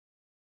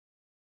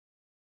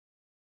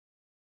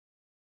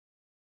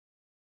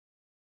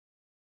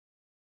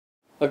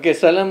Okey,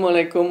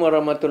 Assalamualaikum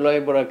warahmatullahi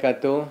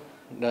wabarakatuh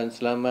dan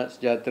selamat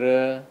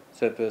sejahtera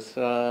serta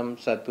salam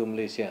satu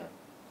Malaysia.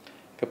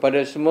 Kepada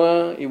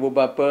semua ibu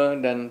bapa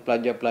dan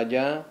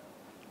pelajar-pelajar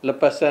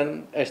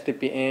lepasan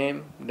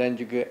STPM dan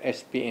juga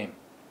SPM.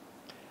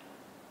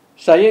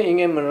 Saya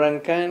ingin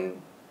menerangkan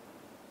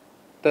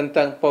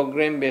tentang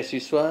program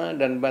beasiswa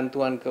dan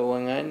bantuan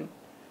keuangan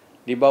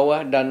di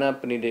bawah Dana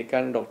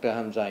Pendidikan Dr.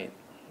 Hamzaid,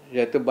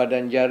 iaitu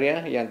badan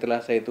jariah yang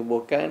telah saya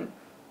tubuhkan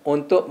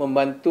untuk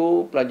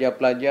membantu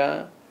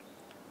pelajar-pelajar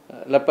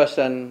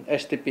lepasan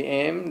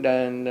STPM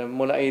dan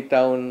mulai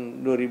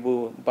tahun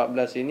 2014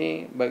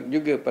 ini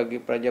juga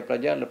bagi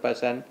pelajar-pelajar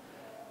lepasan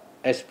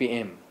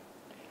SPM.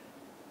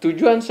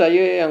 Tujuan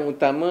saya yang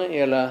utama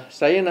ialah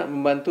saya nak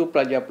membantu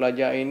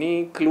pelajar-pelajar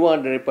ini keluar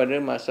daripada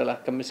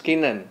masalah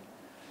kemiskinan.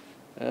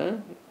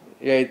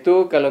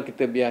 Iaitu kalau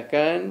kita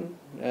biarkan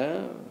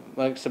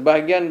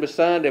sebahagian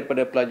besar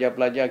daripada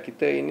pelajar-pelajar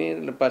kita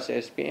ini lepas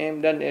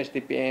SPM dan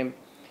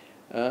STPM,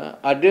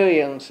 ada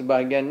yang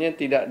sebahagiannya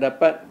tidak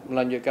dapat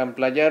melanjutkan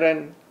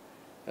pelajaran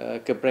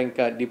ke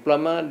peringkat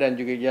diploma dan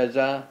juga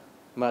ijazah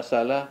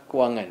masalah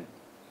kewangan.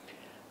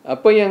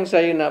 Apa yang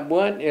saya nak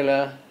buat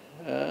ialah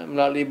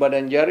melalui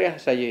badan jariah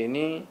saya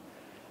ini,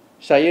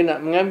 saya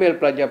nak mengambil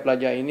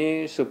pelajar-pelajar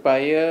ini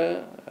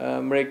supaya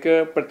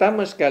mereka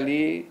pertama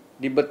sekali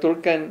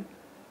dibetulkan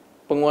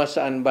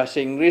penguasaan bahasa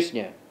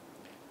Inggerisnya.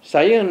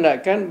 Saya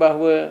hendakkan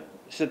bahawa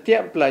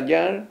setiap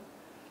pelajar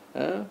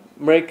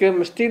mereka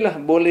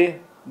mestilah boleh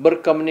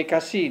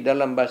berkomunikasi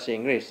dalam bahasa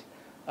Inggeris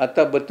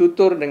atau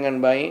bertutur dengan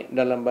baik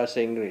dalam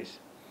bahasa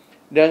Inggeris.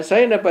 Dan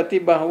saya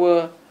dapati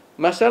bahawa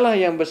masalah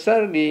yang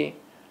besar di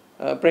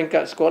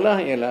peringkat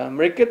sekolah ialah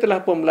mereka telah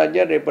pun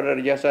belajar daripada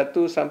darjah 1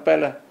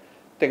 sampailah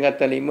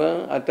tingkatan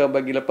 5 atau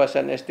bagi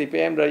lepasan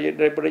STPM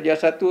daripada darjah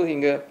 1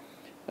 hingga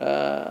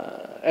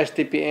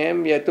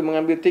STPM, iaitu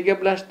mengambil 13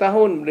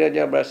 tahun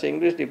belajar bahasa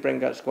Inggeris di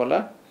peringkat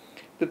sekolah,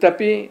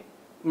 tetapi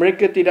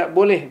mereka tidak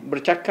boleh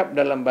bercakap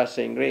dalam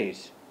bahasa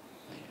Inggeris.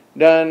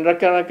 Dan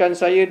rakan-rakan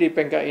saya di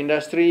peringkat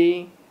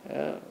industri,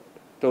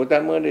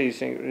 terutama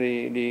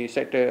di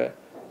sektor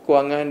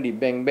kewangan, di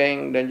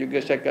bank-bank dan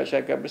juga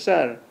syarikat-syarikat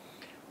besar,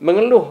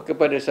 mengeluh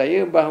kepada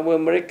saya bahawa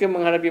mereka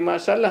menghadapi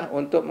masalah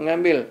untuk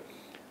mengambil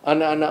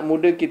anak-anak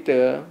muda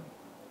kita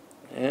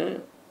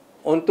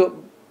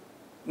untuk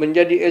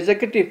menjadi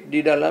eksekutif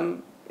di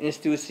dalam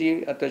institusi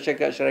atau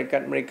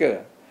syarikat-syarikat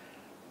mereka.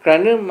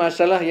 Kerana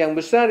masalah yang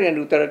besar yang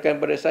diutarakan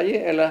pada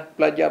saya ialah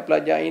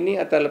pelajar-pelajar ini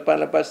atau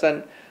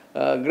lepasan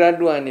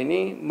graduan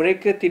ini,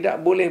 mereka tidak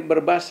boleh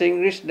berbahasa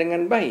Inggeris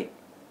dengan baik.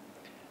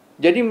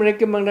 Jadi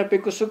mereka menghadapi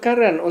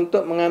kesukaran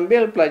untuk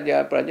mengambil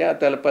pelajar-pelajar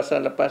atau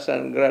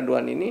lepasan-lepasan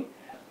graduan ini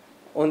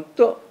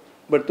untuk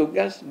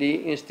bertugas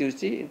di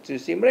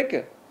institusi-institusi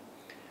mereka.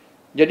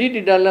 Jadi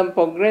di dalam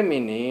program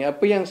ini,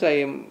 apa yang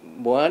saya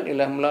buat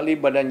ialah melalui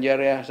badan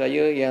jariah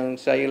saya yang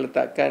saya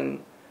letakkan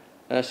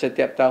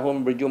setiap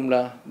tahun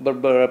berjumlah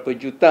beberapa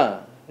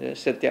juta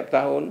setiap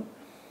tahun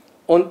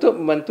untuk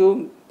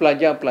membantu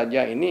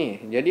pelajar-pelajar ini.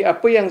 Jadi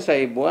apa yang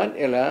saya buat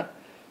ialah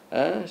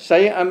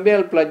saya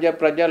ambil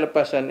pelajar-pelajar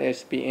lepasan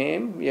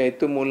SPM,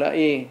 iaitu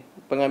mulai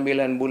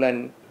pengambilan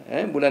bulan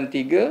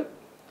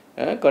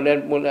 3,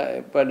 kemudian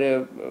mulai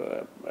pada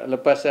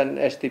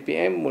lepasan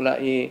STPM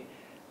mulai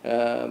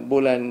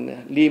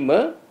bulan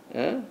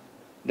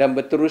 5 dan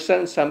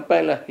berterusan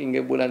sampailah hingga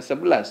bulan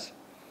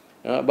 11.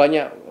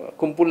 Banyak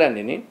kumpulan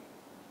ini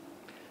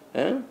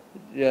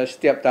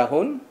setiap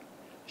tahun.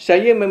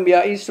 Saya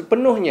membiayai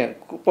sepenuhnya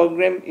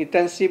program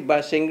Intensif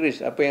Bahasa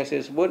Inggeris, apa yang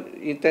saya sebut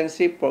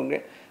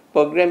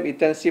program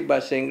Intensif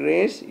Bahasa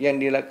Inggeris yang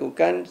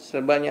dilakukan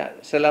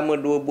selama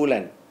 2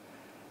 bulan.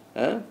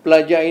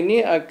 Pelajar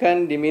ini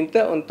akan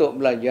diminta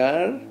untuk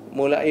belajar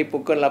mulai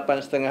pukul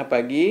 8.30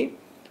 pagi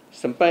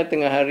sampai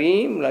tengah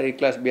hari melalui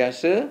kelas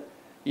biasa,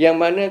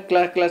 yang mana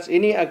kelas-kelas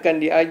ini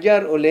akan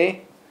diajar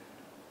oleh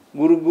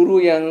guru-guru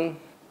yang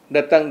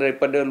datang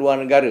daripada luar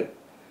negara.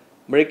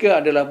 Mereka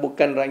adalah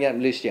bukan rakyat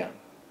Malaysia,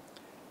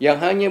 yang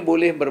hanya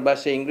boleh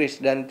berbahasa Inggeris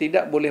dan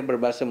tidak boleh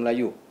berbahasa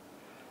Melayu.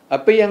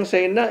 Apa yang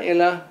saya nak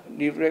ialah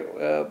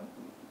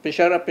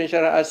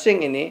pensyarah-pensyarah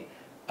asing ini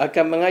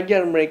akan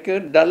mengajar mereka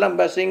dalam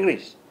bahasa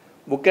Inggeris,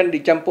 bukan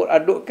dicampur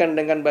adukkan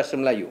dengan bahasa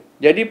Melayu.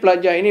 Jadi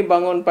pelajar ini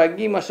bangun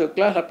pagi, masuk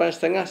kelas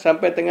 8.30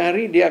 sampai tengah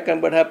hari, dia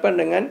akan berhadapan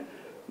dengan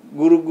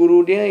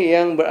guru-guru dia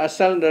yang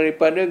berasal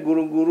daripada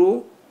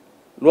guru-guru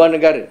luar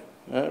negara,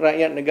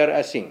 rakyat negara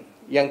asing,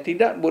 yang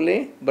tidak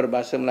boleh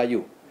berbahasa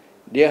Melayu.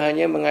 Dia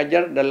hanya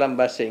mengajar dalam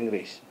bahasa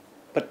Inggeris.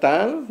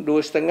 Petang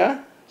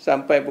 2.30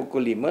 sampai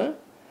pukul 5,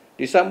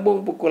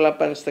 disambung pukul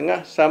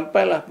 8.30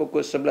 sampailah pukul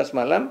 11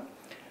 malam.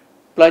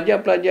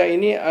 Pelajar-pelajar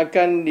ini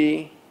akan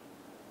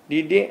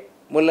dididik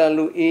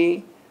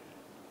melalui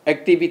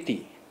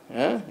aktiviti.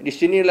 Di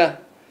sinilah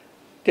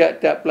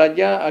tiap-tiap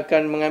pelajar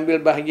akan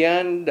mengambil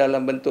bahagian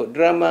dalam bentuk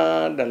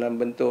drama, dalam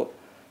bentuk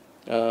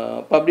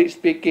public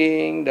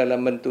speaking,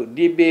 dalam bentuk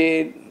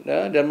debate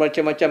dan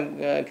macam-macam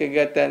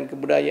kegiatan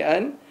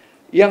kebudayaan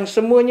yang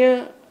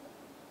semuanya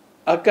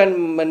akan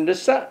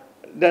mendesak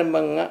dan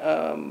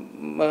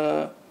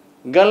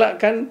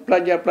galakkan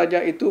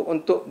pelajar-pelajar itu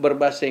untuk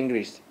berbahasa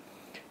Inggeris.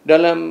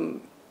 Dalam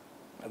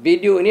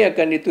video ini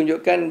akan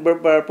ditunjukkan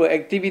beberapa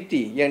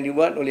aktiviti yang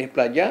dibuat oleh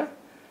pelajar,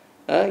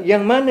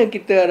 yang mana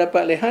kita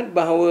dapat lihat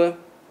bahawa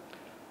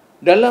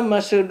dalam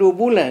masa 2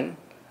 bulan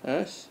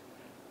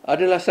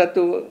adalah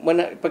satu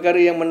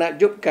perkara yang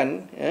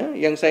menakjubkan,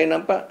 yang saya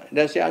nampak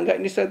dan saya anggap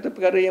ini satu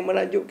perkara yang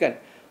menakjubkan,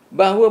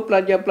 bahawa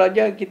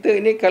pelajar-pelajar kita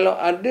ini kalau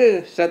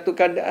ada satu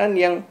keadaan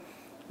yang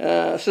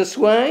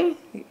sesuai,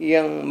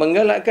 yang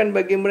menggalakkan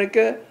bagi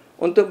mereka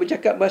untuk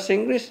bercakap bahasa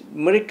Inggeris,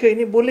 mereka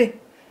ini boleh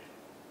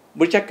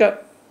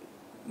bercakap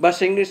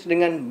bahasa Inggeris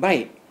dengan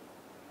baik.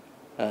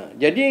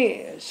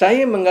 Jadi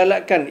saya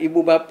menggalakkan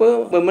ibu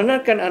bapa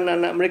membenarkan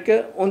anak-anak mereka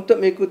untuk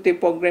mengikuti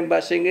program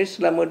bahasa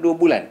Inggeris selama 2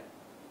 bulan.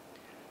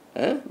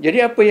 Jadi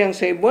apa yang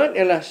saya buat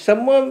ialah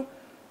semua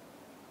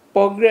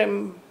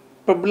program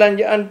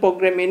perbelanjaan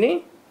program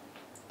ini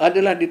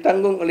adalah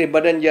ditanggung oleh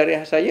badan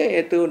jariah saya,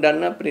 iaitu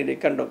Dana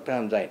Pendidikan Dr.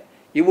 Hamzaid.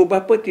 Ibu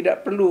bapa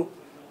tidak perlu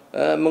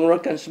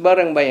mengeluarkan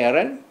sebarang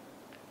bayaran,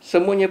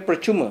 semuanya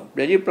percuma.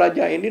 Jadi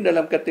pelajar ini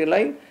dalam kata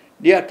lain,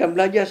 dia akan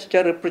belajar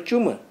secara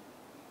percuma.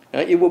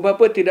 Ibu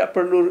bapa tidak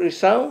perlu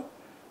risau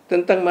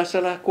tentang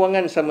masalah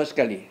kewangan sama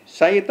sekali.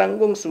 Saya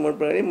tanggung semua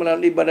perkara ini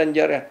melalui badan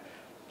jariah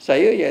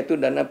saya, iaitu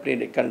Dana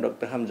Pendidikan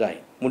Dr. Hamzaid.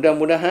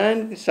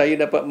 Mudah-mudahan saya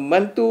dapat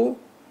membantu,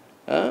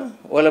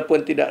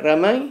 walaupun tidak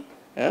ramai,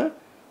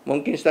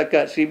 mungkin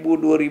setakat 1,000,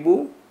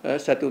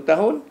 2,000 satu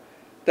tahun,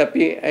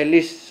 tapi at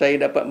least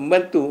saya dapat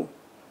membantu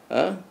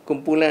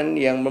kumpulan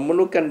yang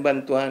memerlukan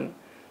bantuan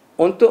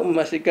untuk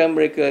memastikan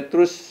mereka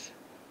terus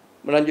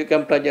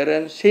melanjutkan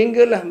pelajaran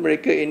sehinggalah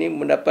mereka ini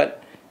mendapat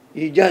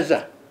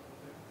ijazah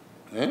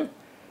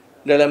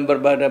dalam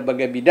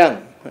berbagai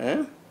bidang.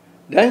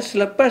 Dan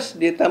selepas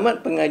dia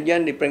tamat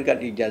pengajian di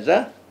peringkat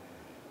ijazah,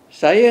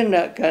 saya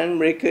nakkan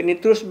mereka ini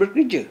terus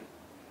bekerja.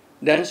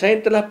 Dan saya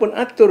telah pun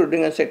atur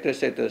dengan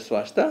sektor-sektor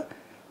swasta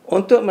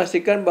untuk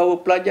memastikan bahawa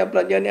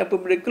pelajar-pelajar ini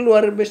apabila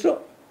keluar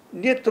besok,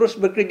 dia terus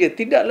bekerja,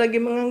 tidak lagi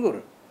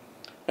menganggur.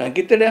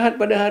 Kita lihat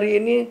pada hari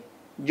ini,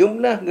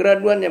 jumlah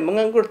graduan yang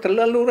menganggur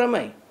terlalu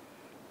ramai.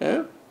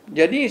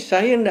 Jadi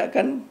saya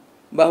nakkan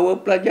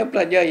bahawa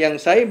pelajar-pelajar yang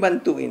saya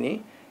bantu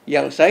ini,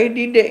 yang saya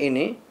didik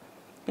ini,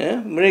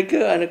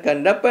 mereka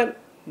akan dapat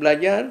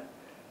belajar,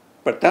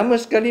 pertama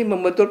sekali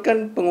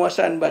membetulkan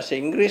penguasaan bahasa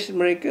Inggeris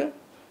mereka,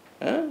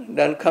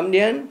 dan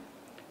kemudian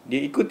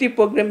diikuti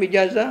program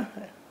ijazah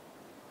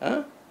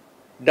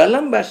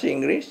dalam bahasa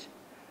Inggeris,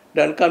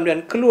 dan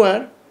kemudian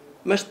keluar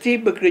mesti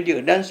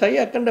bekerja, dan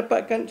saya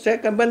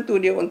akan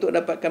bantu dia untuk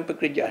dapatkan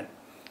pekerjaan.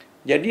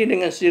 Jadi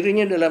dengan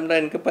sendirinya dalam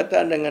lain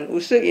kepataan dengan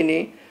usaha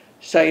ini,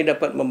 saya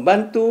dapat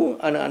membantu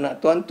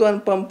anak-anak tuan-tuan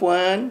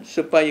perempuan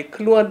supaya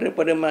keluar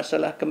daripada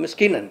masalah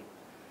kemiskinan.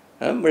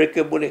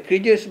 Mereka boleh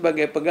kerja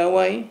sebagai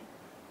pegawai,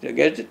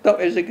 sebagai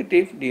top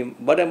eksekutif di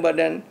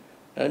badan-badan,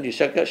 di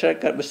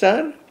syarikat-syarikat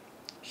besar,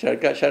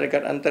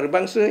 syarikat-syarikat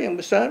antarabangsa yang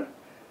besar,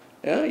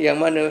 yang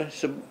mana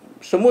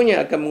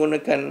semuanya akan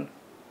menggunakan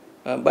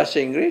bahasa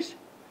Inggeris.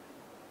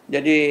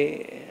 Jadi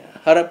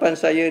harapan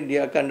saya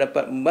dia akan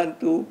dapat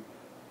membantu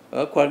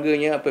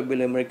keluarganya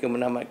apabila mereka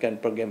menamatkan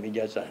program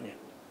ijazahnya.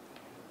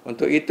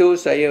 Untuk itu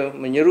saya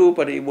menyeru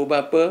pada ibu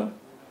bapa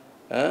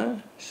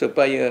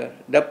supaya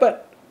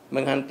dapat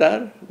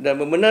menghantar dan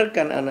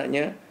membenarkan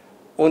anaknya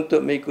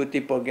untuk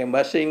mengikuti program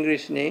bahasa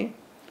Inggeris ni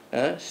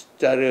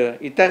secara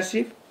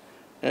intensif.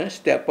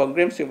 Setiap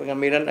program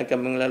pengambilan akan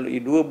melalui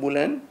 2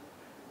 bulan,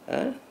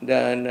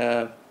 dan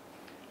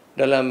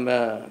dalam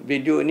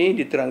video ini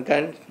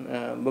diterangkan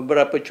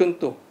beberapa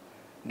contoh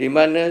di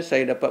mana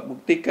saya dapat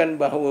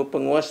buktikan bahawa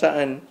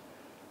penguasaan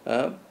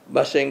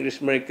bahasa Inggeris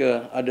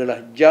mereka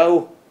adalah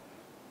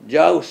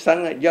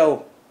sangat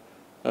jauh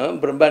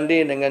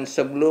berbanding dengan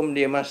sebelum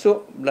dia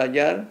masuk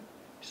belajar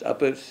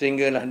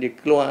sehinggalah dia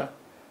keluar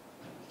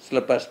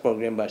selepas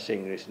program bahasa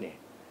Inggeris ni.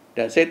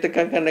 Dan saya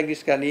tekankan lagi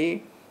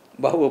sekali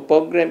bahawa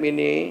program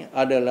ini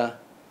adalah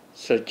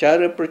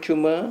secara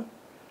percuma,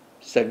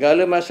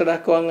 segala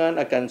masalah kewangan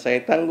akan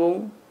saya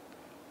tanggung,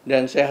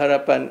 dan saya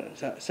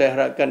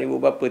harapkan ibu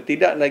bapa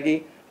tidak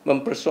lagi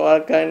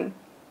mempersoalkan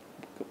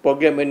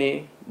program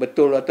ini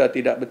betul atau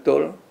tidak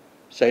betul.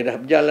 Saya dah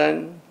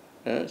berjalan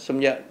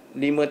semenjak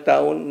 5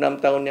 tahun,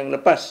 6 tahun yang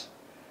lepas,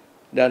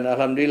 dan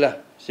alhamdulillah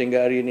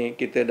sehingga hari ini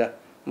kita dah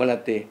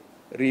melatih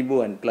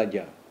ribuan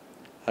pelajar.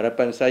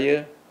 Harapan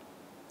saya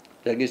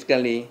lagi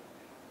sekali,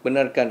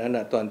 benarkan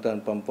anak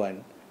tuan-tuan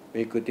perempuan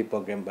mengikuti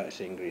program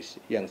bahasa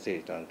Inggeris yang saya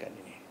terangkan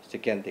ini.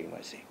 Sekian,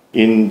 terima kasih.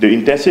 In the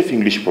Intensive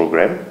English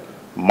program,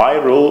 my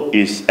role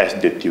is as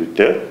the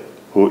tutor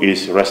who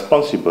is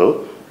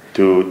responsible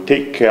to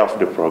take care of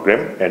the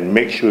program and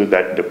make sure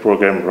that the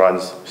program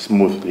runs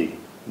smoothly.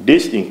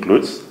 This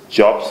includes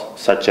jobs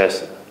such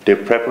as the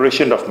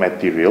preparation of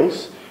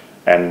materials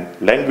and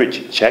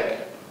language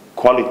check,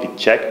 quality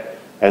check,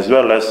 as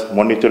well as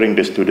monitoring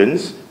the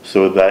students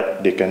so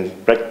that they can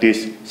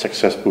practice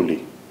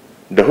successfully.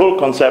 The whole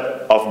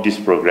concept of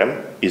this program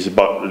is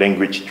about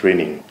language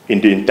training. In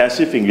the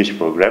Intensive English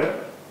program,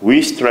 we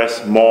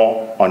stress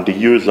more on the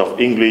use of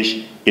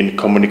English in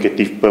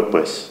communicative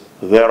purpose.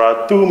 There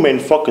are two main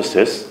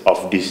focuses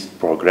of this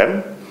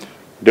program.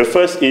 The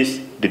first is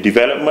the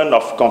development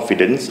of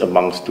confidence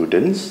among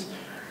students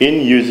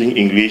in using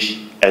English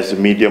as a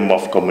medium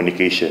of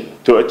communication.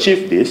 To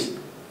achieve this,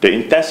 the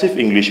Intensive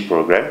English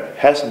program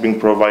has been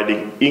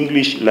providing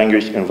English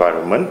language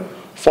environment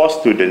for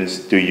students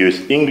to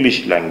use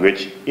English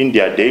language in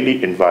their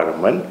daily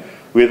environment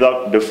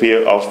without the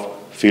fear of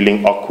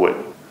feeling awkward.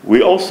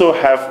 We also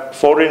have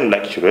foreign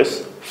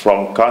lecturers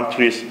from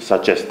countries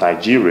such as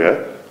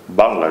Nigeria,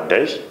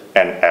 Bangladesh,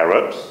 and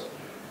Arabs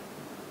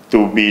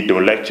to be the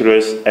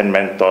lecturers and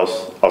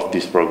mentors of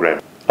this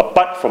program.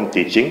 Apart from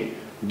teaching,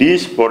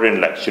 these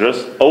foreign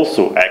lecturers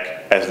also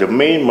act as the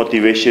main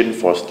motivation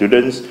for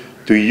students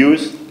to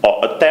use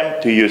or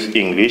attempt to use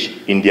English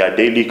in their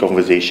daily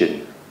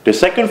conversation. The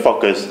second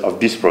focus of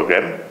this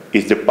program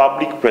is the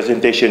public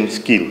presentation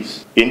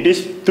skills. In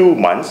these 2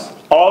 months,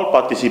 all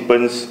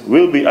participants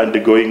will be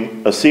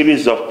undergoing a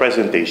series of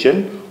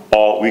presentation,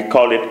 or we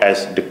call it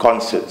as the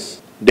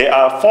concerts. There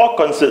are 4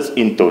 concerts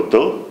in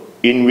total,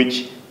 in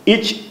which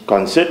each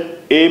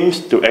concert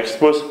aims to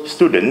expose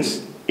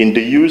students in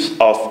the use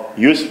of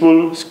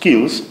useful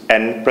skills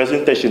and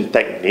presentation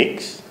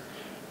techniques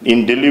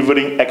in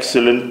delivering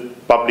excellent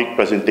public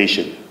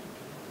presentation.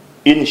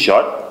 In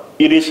short,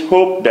 it is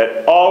hoped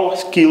that all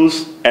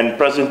skills and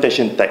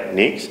presentation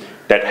techniques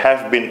that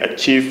have been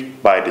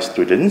achieved by the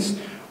students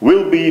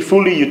will be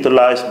fully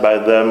utilized by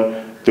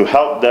them to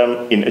help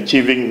them in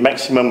achieving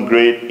maximum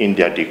grade in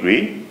their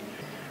degree,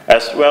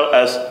 as well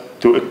as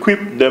to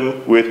equip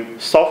them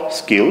with soft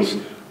skills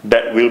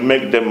that will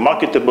make them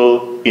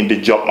marketable in the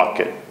job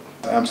market.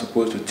 I am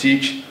supposed to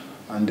teach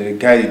and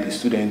guide the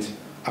students.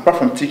 Apart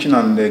from teaching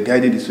and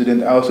guiding the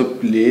students, I also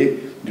play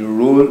the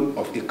role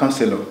of a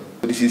counselor.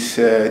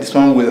 This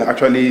one will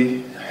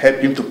actually help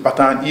him to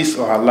pattern his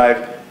or her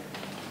life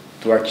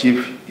to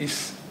achieve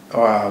his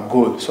or her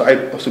goal. So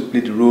I also play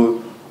the role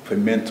of a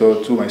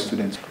mentor to my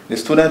students. The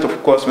students,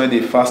 of course, when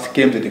they first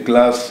came to the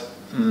class,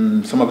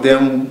 some of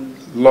them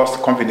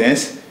lost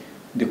confidence.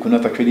 They could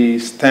not actually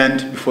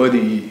stand before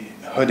the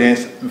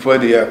audience, before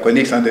their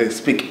colleagues, and they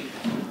speak.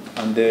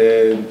 And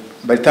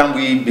by the time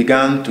we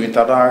began to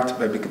interact,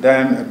 by the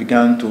time I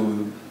began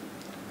to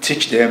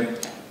teach them,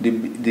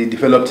 they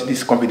developed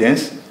this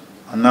confidence.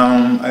 And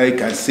now I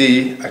can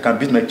say, I can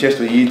beat my chest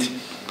to it,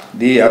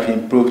 they have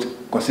improved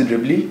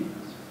considerably.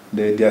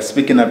 Their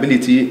speaking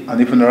ability and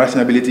even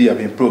writing ability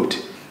have improved.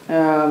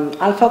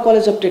 Alpha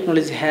College of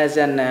Technology has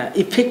an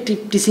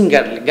effective teaching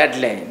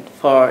guideline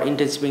for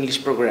intensive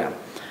English program.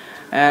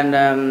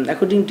 And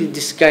according to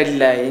this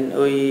guideline,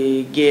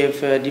 we gave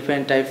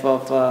different type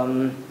of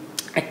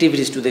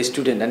activities to the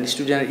student, and the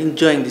student are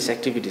enjoying these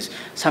activities.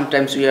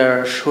 Sometimes we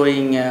are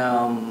showing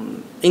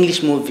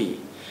English movie.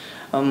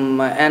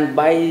 And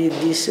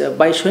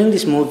by showing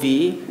this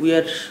movie, we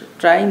are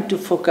trying to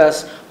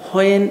focus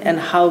when and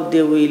how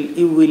you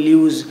will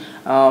use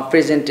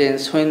present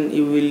tense, when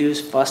you will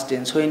use past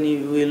tense, when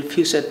you will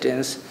future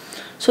tense.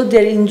 So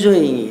they are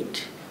enjoying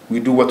it. We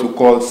do what we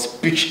call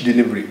speech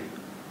delivery.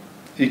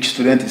 Each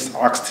student is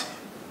asked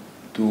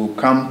to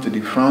come to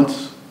the front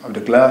of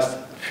the class,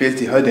 face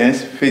the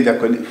audience,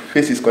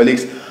 face his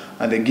colleagues,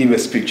 and they give a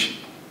speech.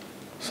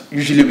 So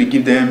usually we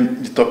give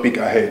them the topic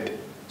ahead,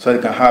 so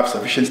they can have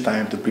sufficient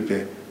time to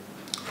prepare.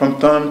 From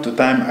time to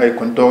time, I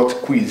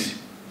conduct quiz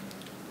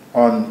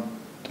on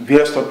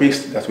various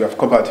topics that we have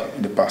covered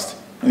in the past.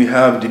 We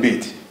have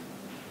debate.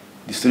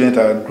 The students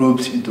are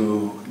grouped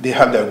into, they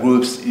have their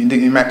groups.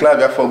 In my class,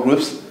 we have 4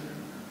 groups.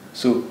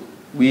 So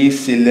we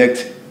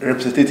select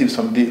representatives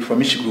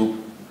from each group,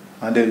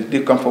 and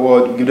they come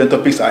forward, give them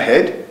topics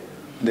ahead,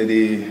 then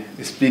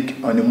they speak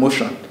on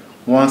emotion.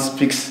 One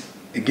speaks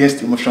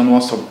against emotion,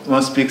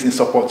 one speaks in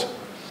support.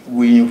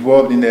 We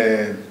involved in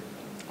the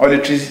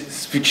auditory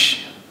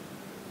speech.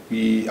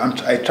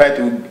 I try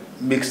to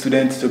make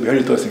students to be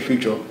orators in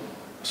future.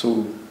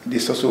 So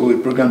this is also a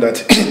program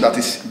that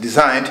is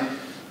designed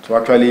to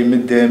actually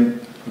make them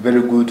a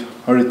very good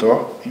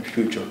orator in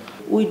future.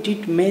 We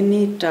did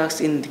many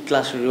tasks in the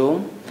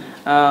classroom.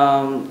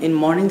 In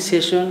morning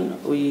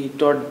session, we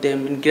taught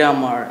them in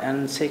grammar,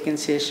 and second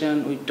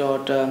session we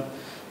taught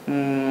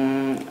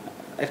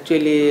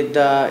actually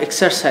the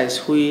exercise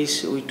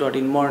which we taught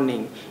in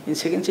morning. In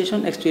second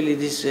session, actually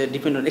this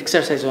depend on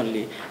exercise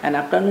only. And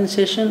afternoon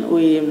session,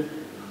 we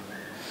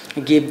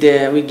gave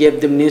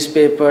them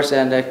newspapers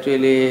and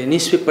actually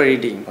newspaper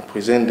reading. I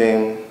present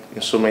them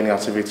in so many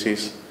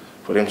activities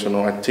for them to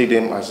know. I take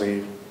them as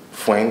a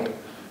friend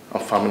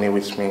and family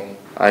with me.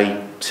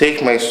 I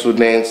take my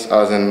students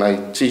as in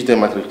I teach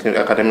them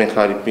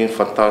academically, being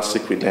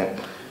fantastic with them.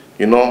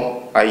 You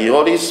know, I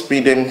always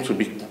need them to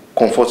be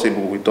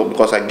comfortable with them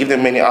because I give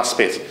them many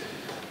aspects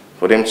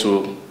for them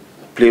to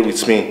play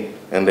with me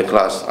in the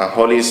class and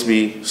always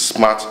be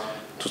smart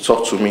to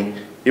talk to me.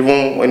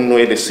 Even when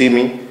they see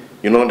me,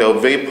 you know, they're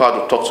very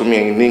proud to talk to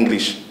me in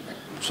English.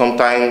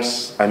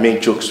 Sometimes I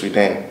make jokes with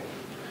them.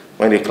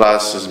 When the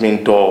class is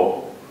being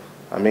dull,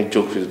 I make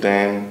jokes with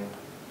them.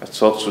 I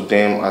talk to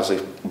them as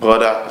a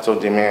brother, I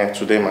talk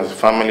to them as a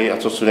family, I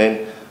talk to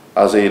them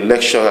as a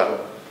lecturer.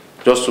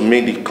 just to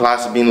make the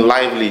class being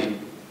lively,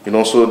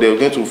 so they're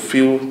going to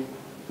feel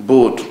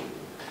bored.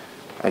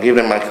 I give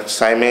them my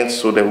assignments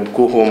so they will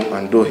go home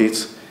and do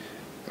it.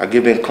 I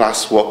give them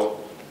classwork,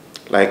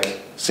 like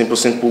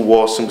simple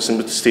words,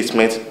 simple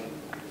statements.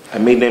 I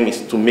made them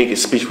to make a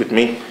speech with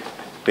me.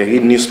 They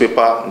read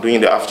newspaper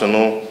during the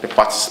afternoon, they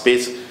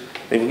participate.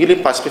 They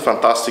really participate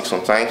fantastic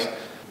sometimes.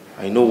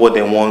 I know what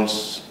they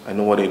want, I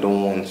know what they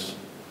don't want.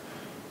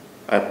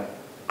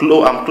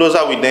 I'm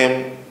closer with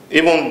them,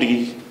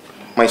 even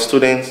my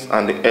students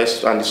and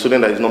the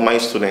student that is not my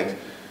student.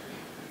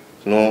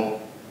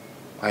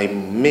 I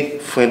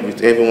make friends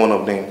with every one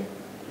of them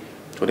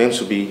for them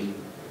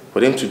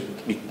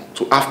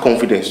to have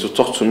confidence to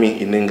talk to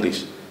me in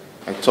English.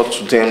 I talk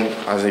to them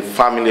as a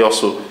family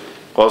also,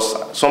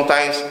 because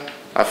sometimes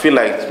I feel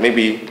like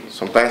maybe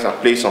sometimes I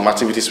play some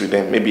activities with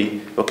them.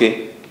 Maybe,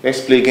 okay,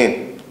 let's play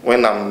again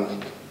when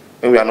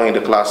we are not in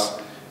the class.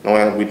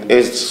 When with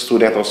a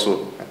student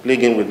also, I play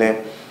game with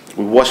them.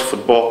 We watch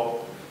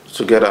football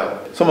together.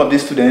 Some of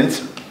these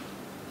students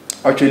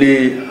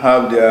actually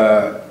have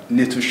their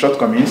little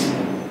shortcomings,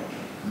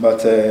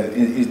 but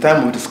in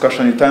time of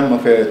discussion, in time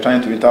of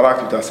trying to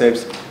interact with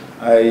ourselves,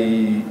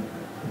 I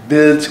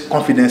build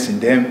confidence in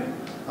them,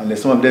 and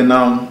some of them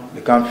now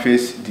they can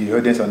face the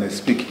audience and they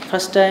speak.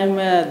 First time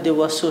they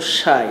were so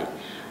shy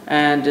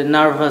and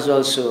nervous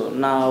also.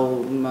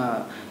 Now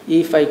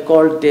if I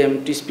called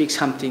them to speak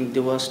something, they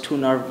was too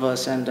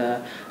nervous and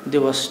they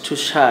was too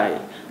shy.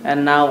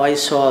 And now I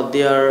saw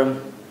they are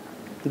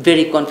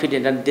very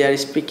confident and they are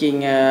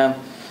speaking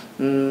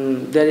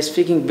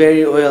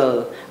very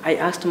well. I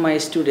asked my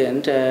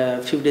student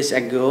a few days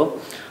ago,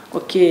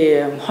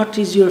 okay, what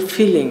is your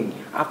feeling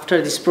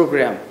after this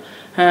program?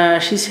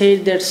 She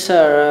said that,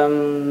 sir,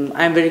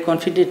 I am very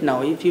confident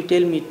now. If you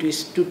tell me to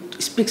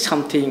speak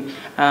something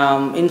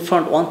in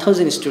front of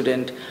 1,000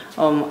 students,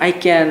 I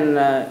can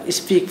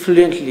speak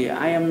fluently.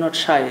 I am not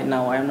shy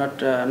now. I am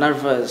not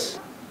nervous.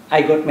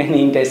 I got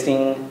many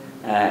interesting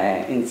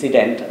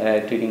incidents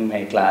during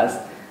my class.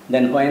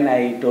 Then when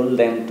I told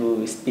them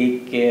to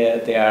speak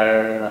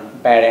their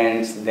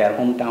parents, their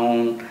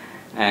hometown,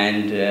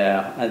 and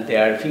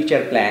their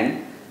future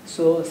plan,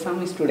 so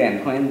some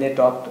students, when they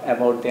talked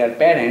about their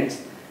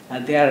parents,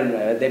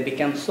 they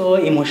become so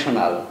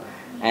emotional,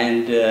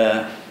 and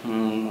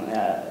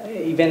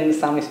even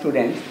some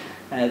students,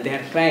 they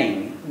are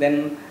crying.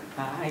 Then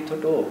I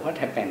thought, oh, what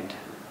happened?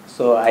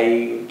 So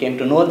I came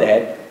to know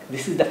that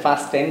this is the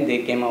first time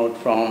they came out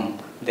from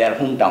their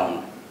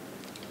hometown.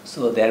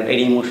 So they are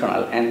very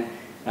emotional, and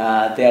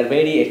they are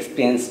very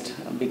experienced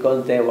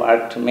because they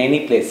worked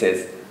many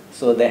places.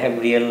 So they have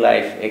real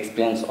life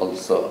experience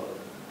also.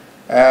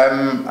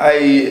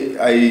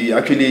 I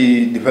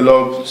actually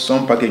developed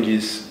some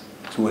packages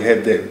to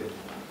help them.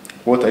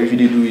 What I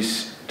usually do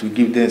is to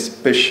give them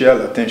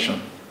special attention.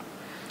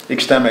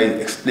 Each time I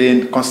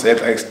explain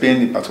concept, I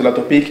explain a particular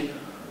topic,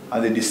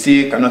 and they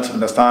still cannot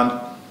understand,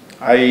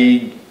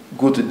 I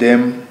go to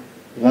them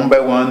one by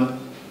one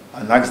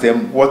and ask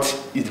them what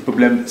is the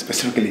problem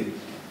specifically.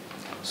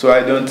 So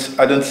I don't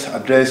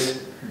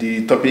address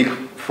the topic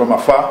from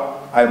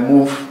afar. I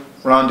move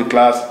around the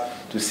class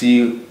to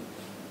see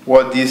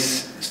what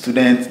this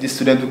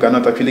student who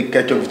cannot actually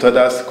catch up with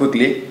others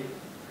quickly,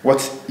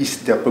 what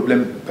is their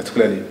problem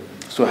particularly.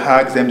 So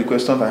I ask them the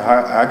question, I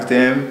ask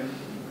them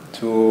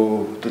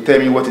to tell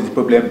me what is the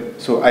problem,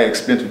 so I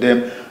explain to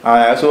them, and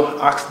I also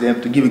ask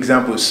them to give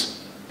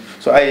examples.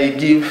 So I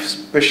give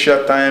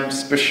special time,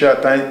 special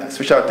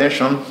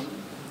attention,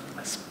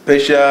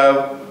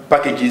 special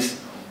packages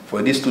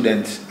for these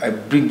students. I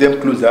bring them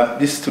closer.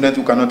 These students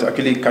who cannot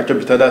actually catch up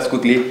with others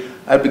quickly,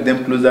 I bring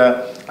them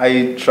closer.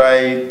 I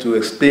try to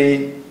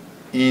explain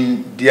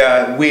in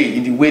their way,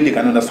 in the way they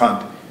can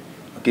understand.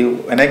 Okay,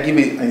 when I give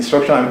an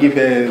instruction, I give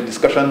a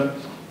discussion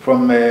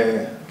from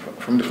the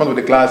front of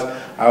the class,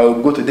 I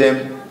will go to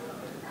them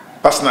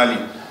personally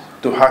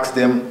to ask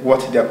them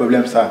what their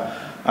problems are.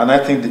 And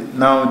I think that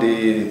now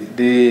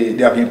they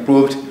have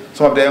improved.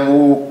 Some of them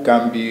who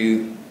can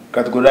be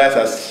categorized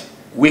as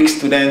weak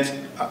students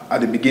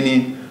at the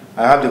beginning,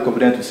 I have the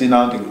confidence to see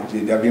now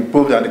they have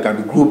improved and they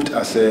can be grouped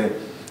as a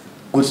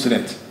good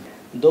student.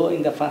 Though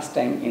in the first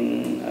time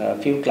in a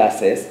few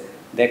classes,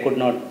 they could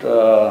not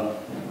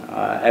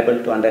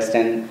able to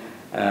understand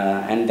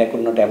and they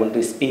could not able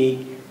to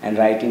speak and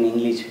write in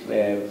English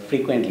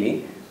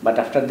frequently, but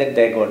after that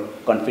they got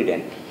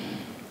confident.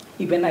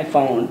 Even I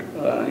found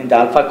in the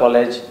Alpha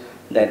College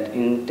that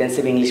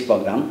intensive English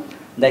program,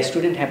 the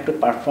students have to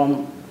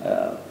perform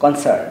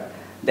concert,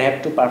 they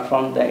have to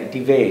perform the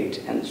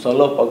debate and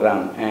solo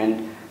program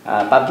and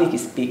public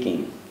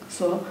speaking.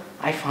 So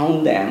I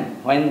found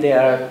them when they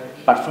are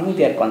performing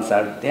their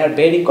concert, they are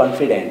very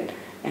confident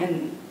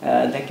and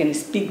they can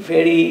speak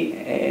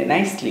very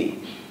nicely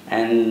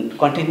and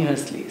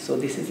continuously. So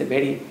this is a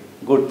very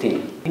good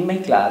thing. In my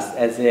class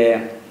as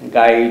a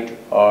guide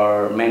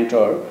or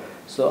mentor,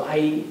 so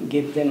I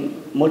give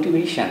them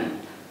motivation,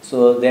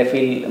 so they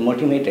feel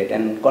motivated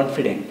and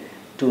confident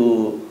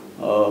to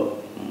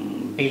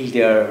build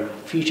their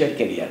future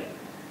career,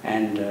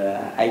 and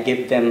I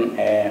give them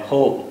a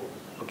hope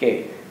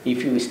Okay,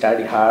 if you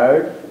study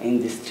hard in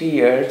these 3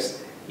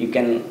 years, you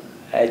can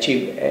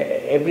achieve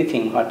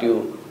everything what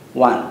you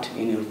want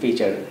in your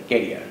future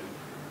career.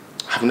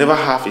 I've never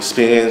had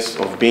experience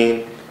of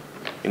being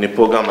in a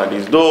program like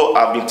this, though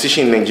I've been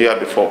teaching in Nigeria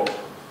before.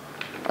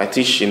 I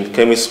teach in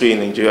chemistry in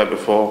Nigeria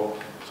before,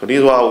 so this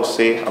is what I would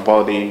say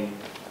about the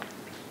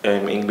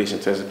English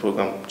intensive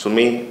program. To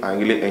me, I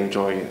really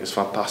enjoy it. It's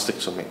fantastic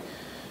to me.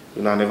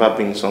 You know, I've never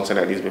been in something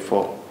like this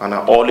before, and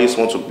I always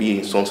want to be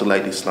in something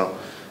like this now,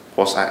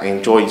 because I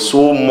enjoy it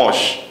so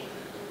much.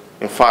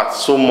 In fact,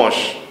 so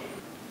much.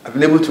 I've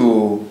been able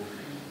to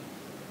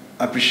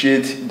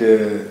appreciate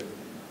the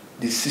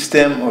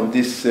system of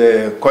this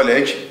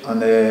college,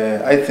 and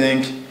I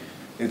think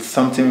it's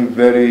something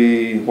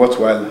very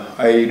worthwhile.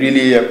 I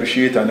really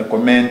appreciate and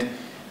commend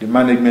the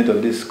management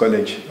of this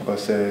college,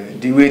 because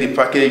the way the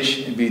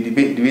package, the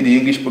way the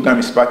English program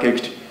is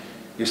packaged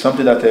is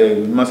something that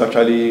we must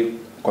actually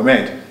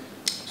commend.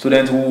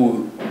 Students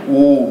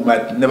who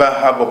might never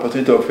have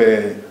opportunity of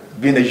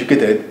being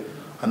educated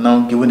are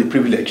now given the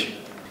privilege.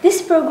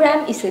 This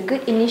program is a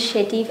good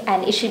initiative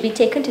and it should be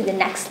taken to the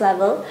next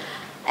level,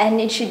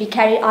 and it should be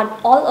carried out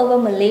all over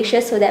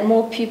Malaysia so that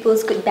more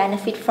pupils could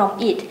benefit from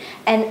it.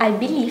 And I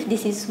believe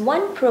this is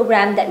one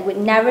program that would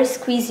never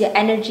squeeze your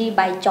energy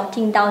by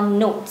jotting down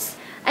notes.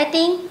 I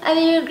think I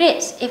will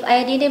regret if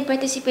I didn't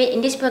participate in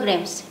these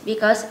programs,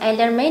 because I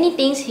learned many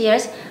things here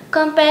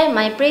compared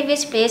my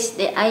previous place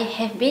that I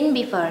have been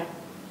before.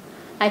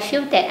 I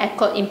feel that I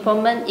got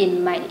improvement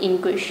in my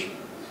English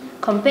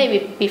compared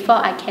with before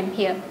I came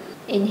here.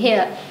 In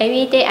here,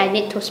 every day I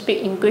need to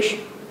speak English.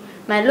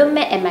 My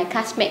roommate and my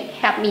classmate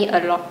helped me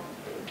a lot.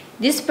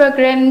 This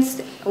program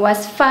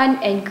was fun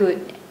and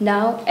good.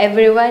 Now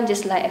everyone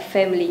just like a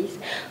family.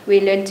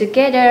 We learn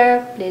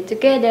together, play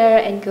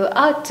together, and go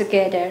out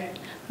together.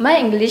 My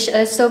English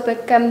also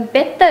become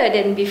better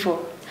than before.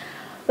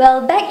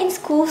 Well, back in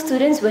school,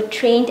 students were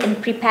trained and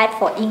prepared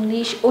for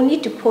English only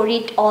to pour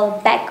it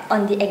all back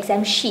on the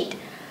exam sheet.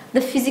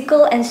 The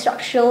physical and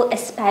structural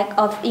aspect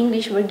of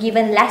English were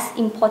given less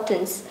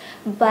importance.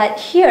 But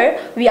here,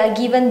 we are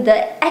given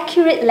the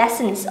accurate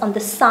lessons on the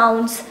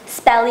sounds,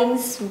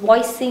 spellings,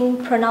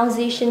 voicing,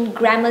 pronunciation,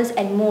 grammars,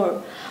 and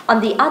more. On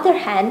the other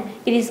hand,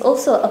 it is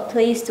also a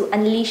place to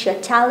unleash your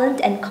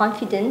talent and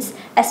confidence,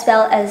 as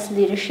well as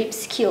leadership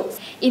skills.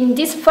 In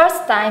this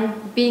first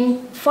time,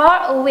 being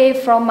far away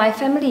from my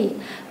family,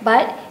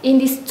 but in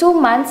these 2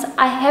 months,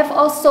 I have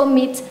also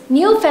met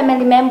new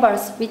family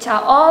members, which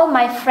are all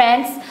my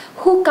friends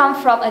who come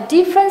from a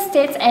different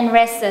states and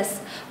races.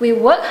 We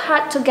work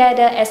hard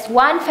together as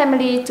one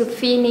family to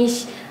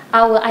finish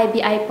our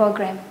IBI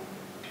program.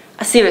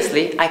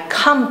 Seriously, I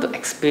come to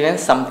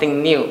experience something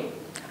new.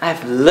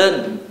 I've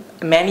learned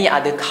many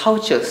other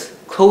cultures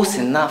close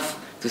enough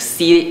to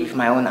see it with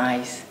my own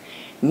eyes.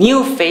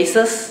 New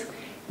faces,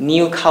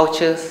 new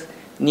cultures,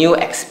 new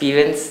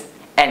experience,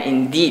 and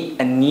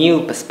indeed a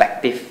new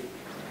perspective.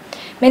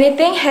 Many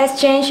things has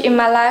changed in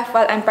my life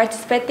while I'm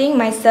participating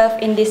myself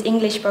in this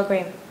English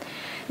program.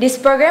 This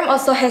program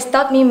also has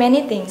taught me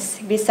many things.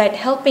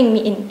 Besides helping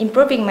me in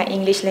improving my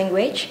English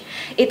language,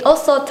 it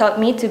also taught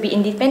me to be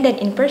independent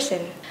in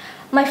person.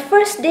 My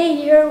first day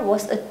here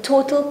was a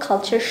total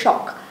culture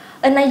shock.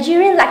 A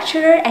Nigerian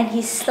lecturer and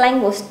his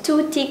slang was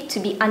too thick to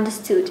be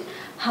understood.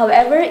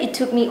 However, it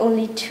took me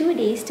only 2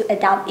 days to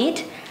adapt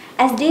it.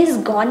 As days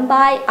gone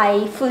by,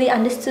 I fully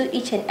understood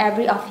each and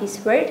every of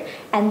his word,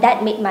 and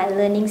that made my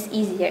learnings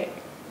easier.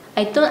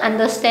 I don't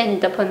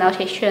understand the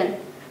pronunciation.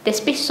 They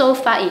speak so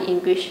fast in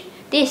English.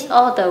 This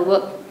all the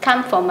word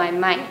come from my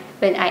mind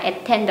when I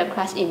attend the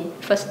class in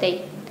first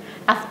day.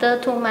 After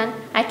 2 months,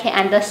 I can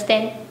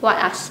understand what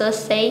our sir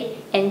say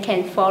and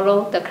can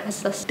follow the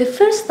classes. The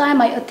first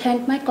time I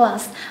attend my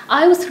class,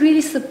 I was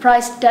really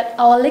surprised that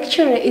our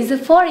lecturer is a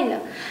foreigner.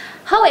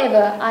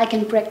 However, I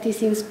can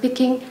practice in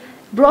speaking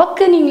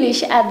broken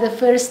English at the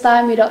first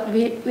time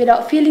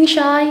without feeling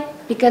shy,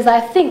 because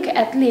I think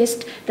at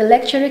least the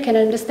lecturer can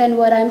understand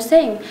what I'm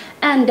saying.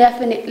 And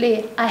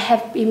definitely, I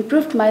have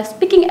improved my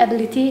speaking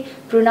ability,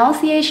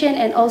 pronunciation,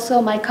 and also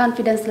my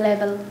confidence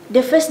level.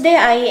 The first day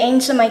I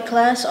entered my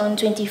class on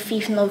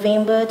 25th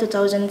November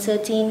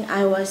 2013,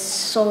 I was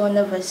so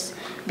nervous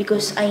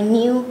because I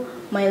knew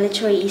my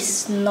lecturer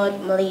is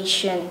not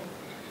Malaysian.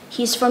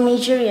 He's from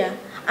Nigeria.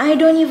 I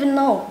don't even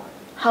know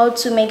how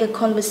to make a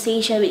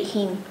conversation with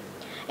him.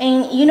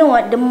 And you know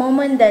what, the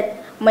moment that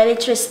my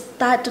lecturer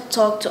started to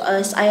talk to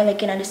us, I only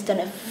can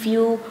understand a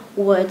few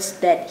words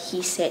that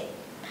he said.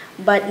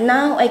 But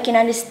now I can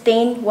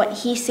understand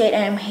what he said,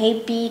 and I'm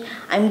happy,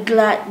 I'm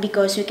glad,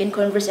 because we can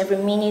converse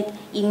every minute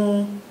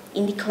in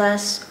the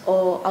class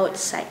or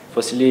outside.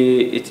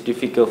 Firstly, it's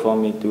difficult for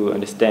me to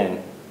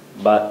understand,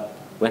 but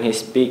when he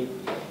speaks,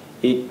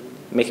 it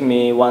makes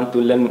me want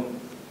to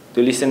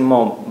listen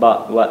more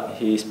about what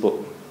he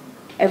spoke.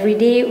 Every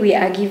day we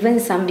are given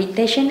some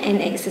dictation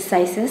and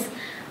exercises.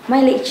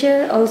 My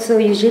lecturer also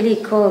usually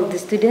calls the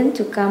student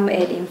to come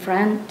in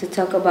front to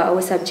talk about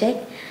our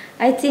subject.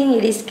 I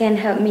think it can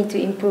help me to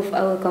improve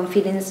our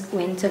confidence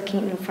when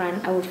talking in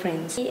front of our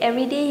friends.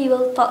 Every day he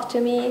will talk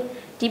to me,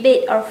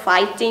 debate or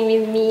fighting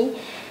with me.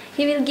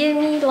 He will give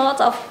me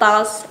lots of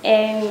tasks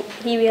and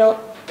he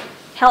will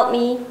help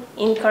me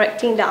in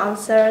correcting the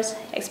answers,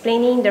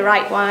 explaining the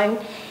right one.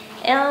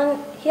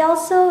 And he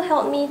also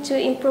helped me to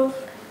improve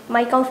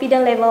my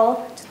confidence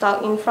level to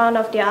talk in front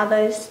of the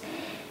others.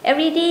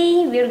 Every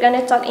day we're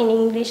gonna talk in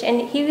English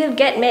and he will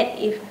get mad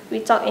if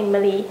we talk in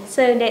Malay.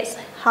 So that's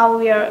how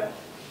we are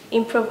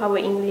improve our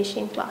English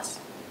in class.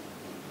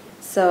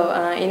 So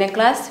in a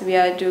class we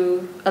are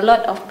do a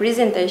lot of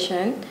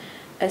presentation,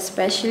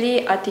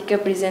 especially article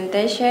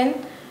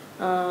presentation,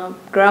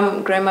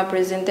 grammar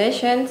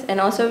presentations, and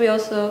also we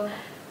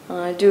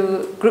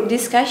do group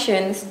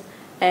discussions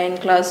and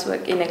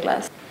classwork in a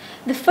class.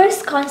 The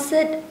first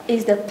concert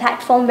is the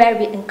platform where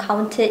we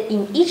encountered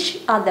in each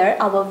other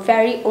our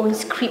very own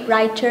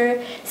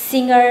scriptwriter,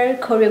 singer,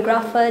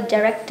 choreographer,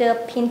 director,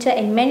 painter,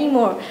 and many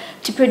more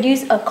to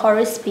produce a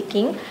chorus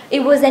speaking.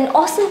 It was an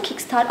awesome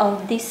kickstart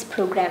of this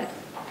program.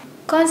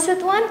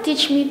 Concert 1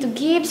 teach me to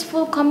give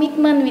full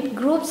commitment with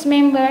groups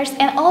members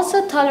and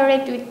also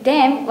tolerate with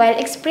them while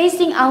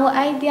expressing our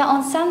idea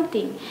on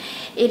something.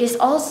 It is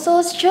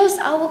also shows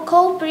our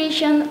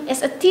cooperation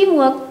as a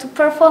teamwork to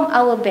perform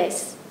our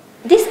best.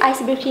 This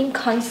ice-breaking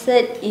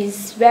concert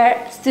is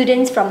where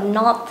students from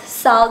North,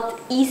 South,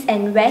 East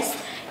and West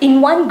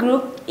in one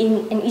group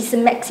and it's a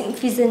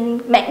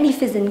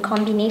magnificent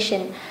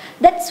combination.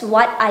 That's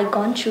what I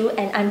gone through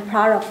and I'm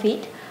proud of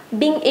it.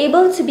 Being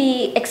able to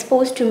be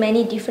exposed to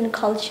many different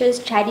cultures,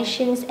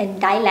 traditions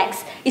and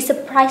dialects is a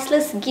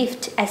priceless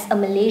gift as a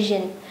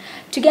Malaysian.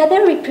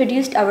 Together we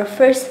produced our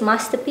first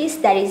masterpiece,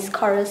 that is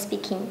choral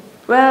speaking.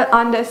 Well,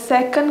 on the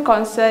second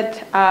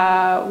concert,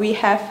 we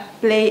have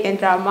play and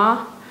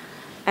drama,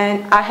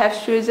 and I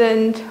have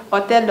chosen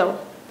Othello.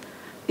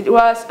 It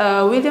was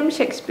William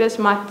Shakespeare's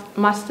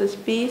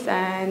masterpiece,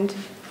 and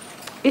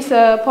it's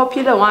a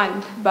popular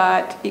one,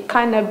 but it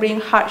kind of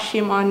brings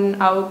hardship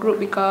on our group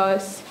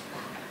because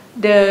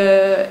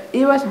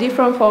it was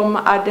different from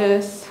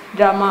others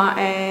drama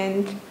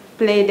and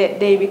play that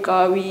day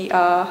because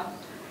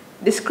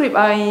the script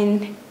are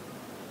in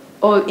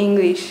Old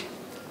English.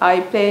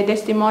 I play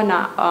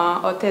Desdemona,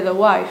 Othello's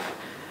wife.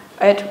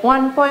 At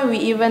one point we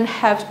even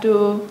have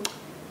to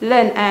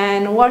learn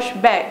and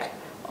watch back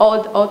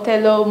old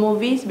Othello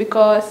movies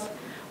because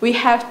we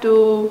have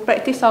to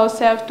practice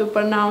ourselves to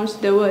pronounce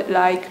the word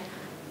like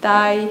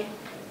tai,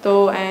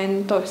 to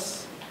and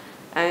tos.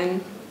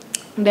 And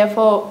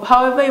therefore,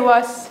 however, it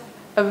was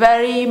a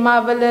very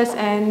marvelous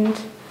and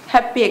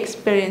happy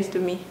experience to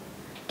me.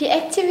 The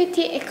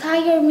activity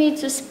encouraged me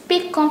to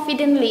speak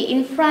confidently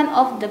in front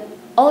of the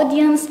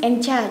audience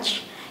and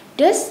judge.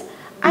 Thus,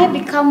 I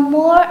become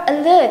more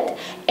alert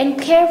and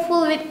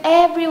careful with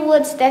every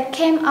word that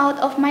came out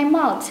of my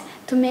mouth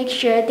to make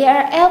sure they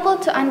are able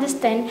to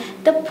understand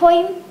the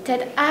point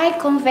that I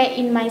convey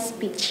in my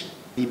speech.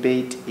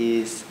 Debate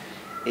is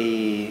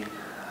a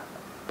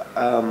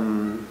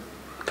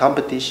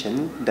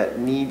competition that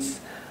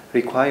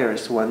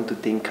requires one to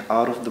think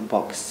out of the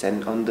box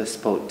and on the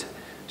spot.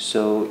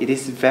 So it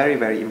is very,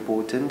 very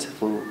important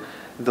for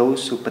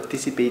those who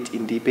participate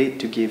in debate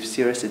to give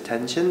serious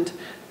attention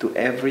to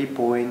every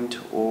point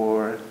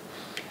or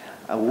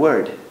a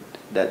word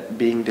that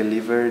being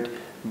delivered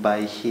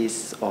by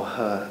his or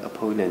her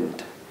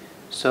opponent.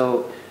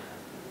 So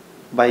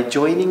by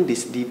joining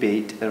this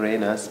debate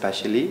arena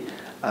especially,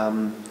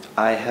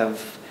 I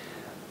have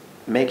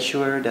made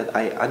sure that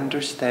I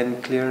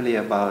understand clearly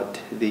about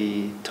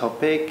the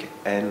topic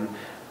and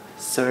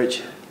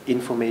search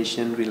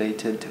information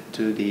related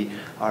to the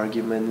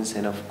arguments,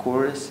 and of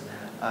course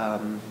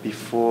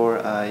before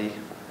I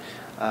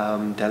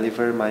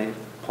deliver my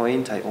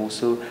point, I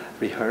also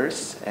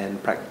rehearse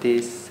and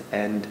practice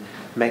and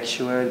make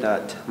sure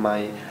that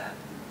my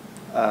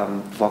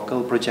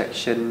vocal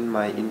projection,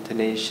 my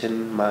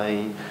intonation,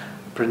 my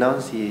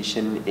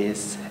pronunciation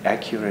is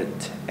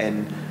accurate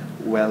and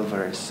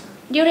well-versed.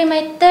 During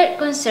my third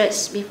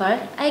concerts before,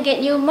 I get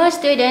new more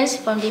students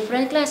from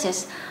different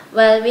classes.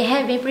 Well, we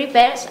have been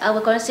prepared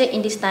our concert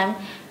in this time,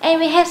 and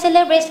we have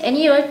celebrated a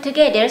new year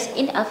together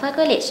in Alpha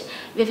College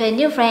with a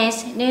new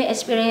friends, new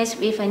experience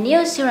with a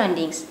new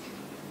surroundings.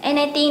 And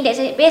I think that's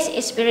the best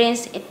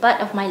experience in part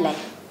of my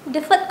life.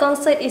 The third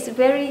concert is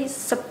very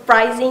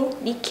surprising.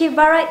 Dikir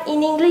Barat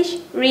in English,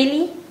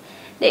 really?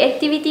 The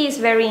activity is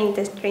very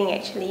interesting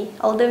actually,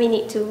 although we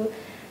need to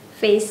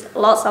face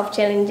lots of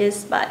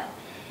challenges, but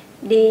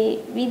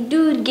we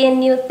do gain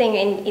new things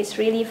and it's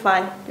really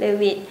fun.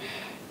 Love it.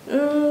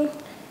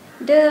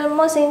 The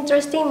most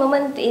interesting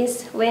moment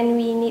is when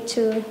we need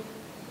to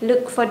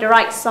look for the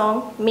right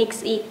song,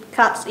 mix it,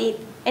 cut it,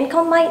 and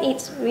combine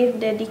it with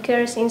the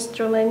Dikir's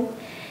instrument.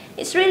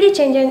 It's really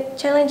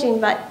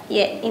challenging but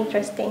yet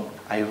interesting.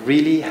 I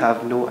really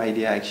have no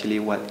idea actually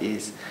what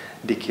is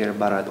Dikir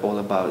Barat all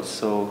about,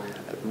 so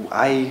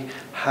I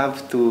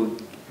have to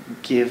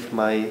give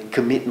my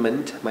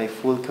commitment, my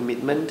full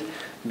commitment,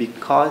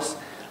 because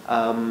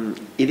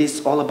it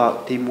is all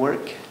about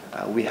teamwork,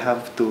 We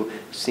have to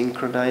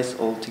synchronize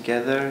all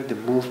together, the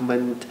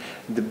movement,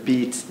 the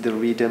beats, the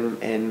rhythm,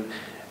 and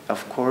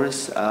of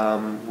course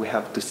we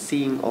have to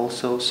sing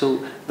also.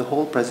 So the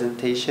whole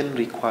presentation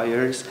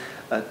requires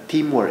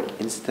teamwork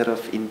instead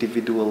of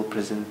individual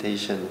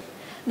presentation.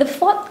 The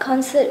fourth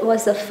concert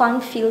was a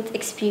fun-filled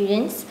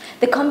experience.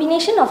 The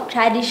combination of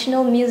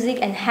traditional music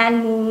and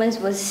hand movements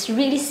was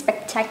really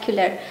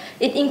spectacular.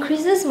 It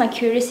increases my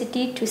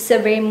curiosity to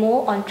survey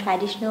more on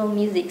traditional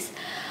musics.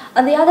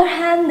 On the other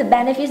hand, the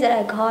benefits that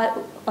I got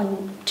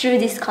through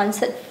this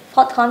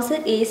fourth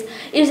concert is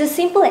it is a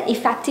simple and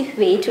effective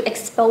way to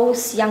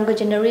expose younger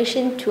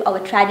generation to our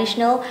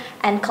traditional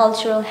and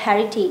cultural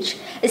heritage,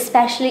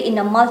 especially in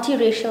a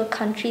multiracial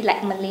country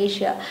like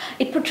Malaysia.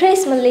 It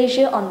portrays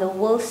Malaysia on the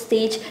world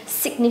stage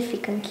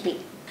significantly.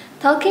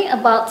 Talking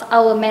about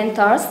our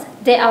mentors,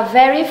 they are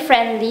very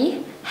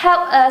friendly,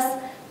 help us,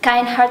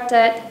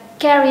 kind-hearted,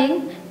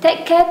 caring,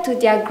 take care to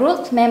their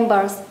group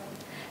members.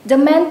 The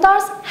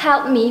mentors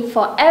help me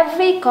for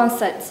every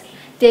concert.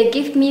 They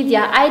give me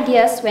their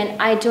ideas when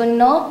I don't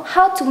know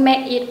how to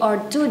make it or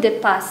do the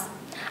task.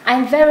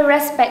 I'm very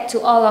respect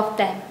to all of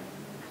them.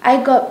 I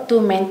got 2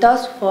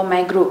 mentors for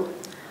my group.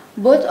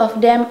 Both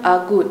of them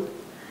are good.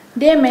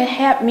 They may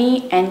help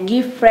me and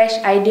give fresh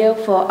idea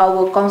for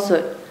our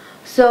concert.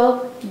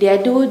 So they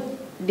do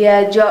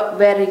their job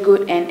very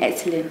good and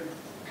excellent.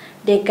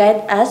 They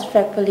guide us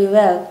fairly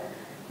well.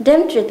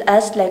 Them treat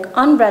us like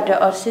own brother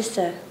or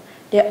sister.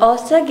 They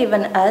also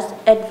given us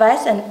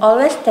advice and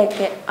always take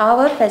care of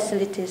our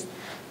facilities.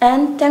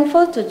 And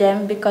thankful to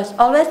them because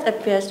always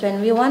appears when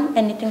we want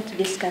anything to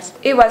discuss.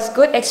 It was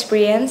good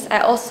experience. I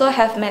also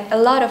have met a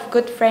lot of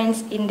good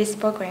friends in this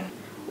program.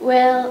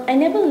 Well, I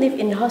never lived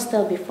in a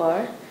hostel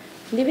before.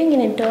 Living in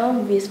a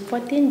dorm with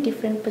 14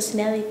 different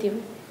personality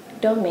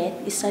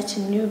dormmate is such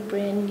a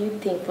brand new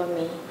thing for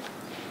me.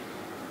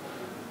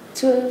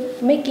 To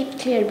make it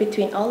clear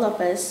between all of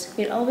us,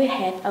 we always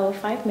had our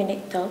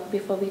 5-minute talk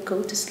before we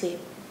go to sleep,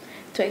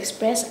 to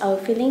express our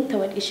feeling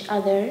toward each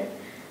other,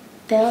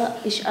 tell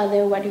each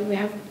other what we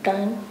have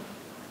done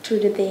through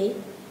the day,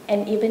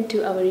 and even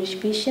to our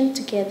revision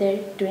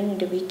together during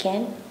the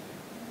weekend.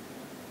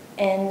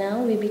 And now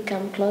we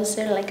become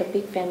closer like a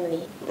big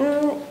family.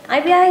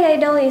 IBI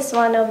Idol is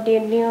one of the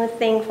new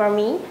things for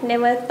me.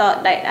 Never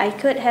thought that I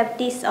could have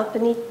this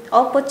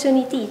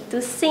opportunity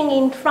to sing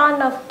in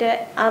front of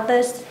the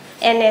others.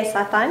 N.S.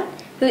 Satan,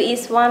 who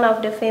is one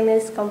of the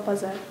famous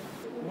composers.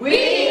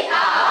 We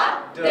are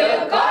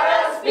the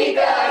choral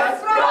speakers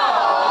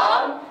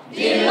from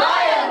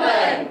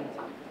Delightement.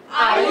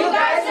 Are you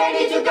guys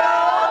ready to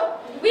go?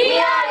 We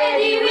are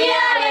ready,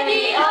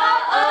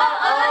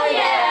 oh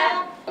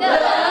yeah.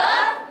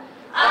 Love,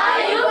 are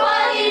you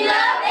all in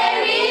love,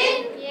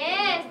 Erin?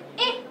 Yes.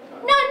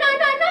 No.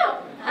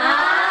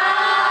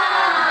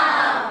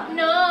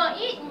 No,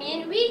 it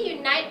means we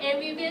unite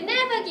and we will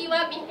never give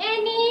up in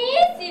any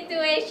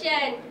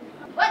situation.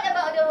 What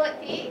about the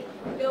word T?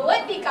 The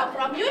word T comes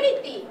from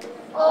unity.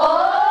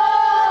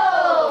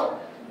 Oh!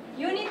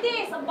 Unity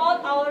is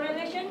about our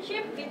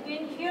relationship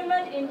between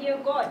human and their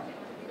God.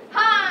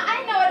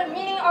 I know the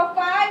meaning of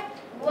 5.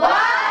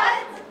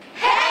 What?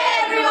 Hey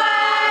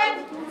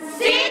everyone!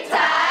 Sit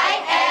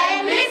tight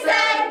and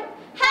listen.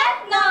 Have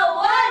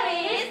no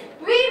worries.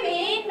 We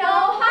mean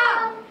no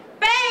harm.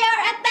 Pay your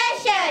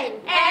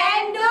attention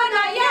and do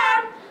not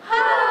yearn.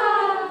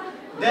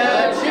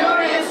 The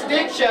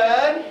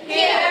jurisdiction.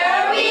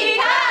 Here we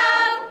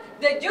come.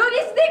 The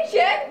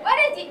jurisdiction? What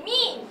does it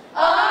mean?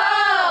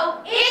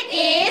 Oh, it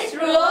is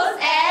rules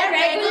and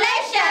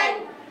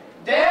regulation.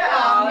 There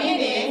are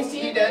meanings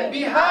hidden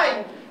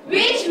behind,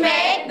 which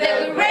make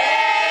the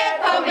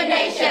great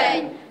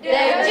combination.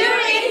 The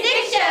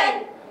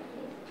jurisdiction.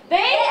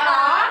 They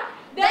are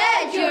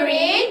the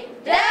jury,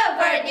 the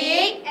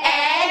verdict,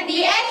 and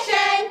the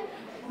action.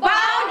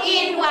 Bound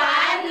in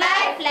one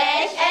like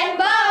flesh and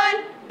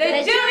bone.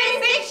 The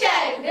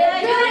jurisdiction.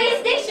 The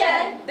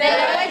jurisdiction. The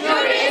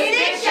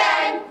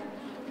jurisdiction.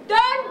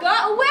 Don't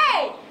go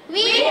away.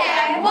 We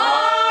have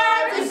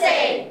more to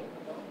say.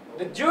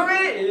 The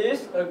jury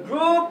is a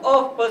group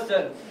of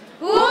persons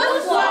who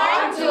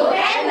sworn to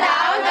hand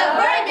down a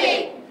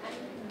verdict.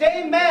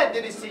 They made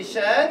the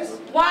decisions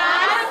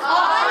once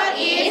all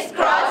is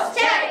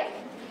cross-checked.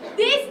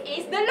 This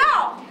is the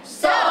law,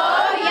 so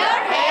your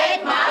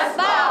head must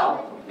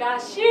bow.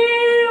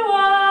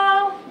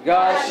 Gashiwo!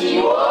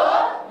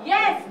 Gashiwo?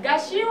 Yes,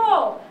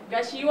 Gashiwo.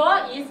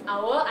 Gashiwo is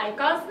our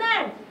icon's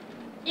name.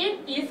 It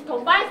is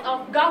comprised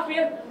of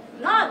Garfield,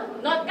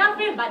 not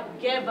Garfield, but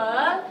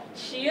Gable,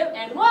 Shield,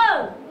 and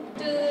World.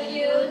 Do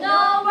you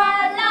know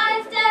what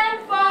lines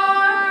stand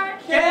for?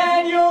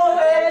 Can you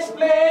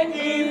explain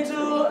it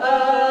to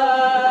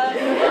us?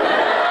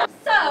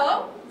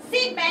 So,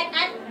 sit back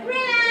and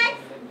relax,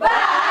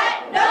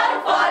 but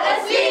don't fall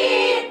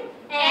asleep,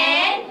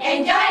 and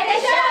enjoy the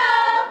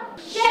show.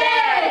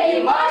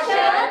 Share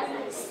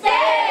emotions,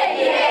 stay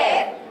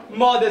here.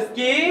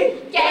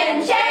 Modesty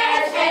can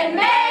change and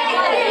make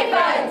a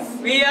difference.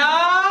 We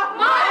are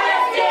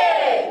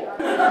Modesty.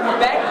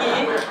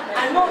 Becky,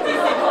 I'm not easy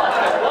to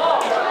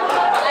walk.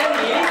 I'm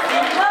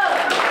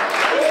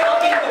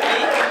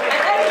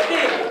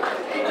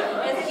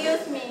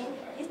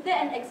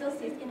order and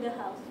exorcist in the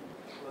house.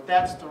 Well,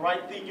 that's the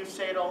right thing you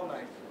said all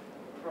night.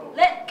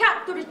 Let's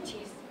cut to the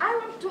chase. I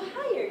want to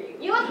hire you.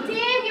 You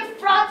think you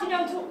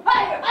fraudulent to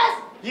hire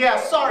us? Yeah,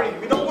 sorry.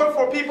 We don't work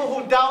for people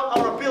who doubt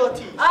our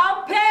abilities.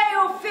 I'll pay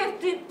you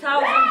 $50,000.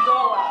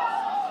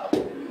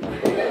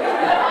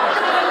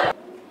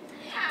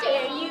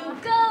 There you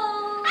go.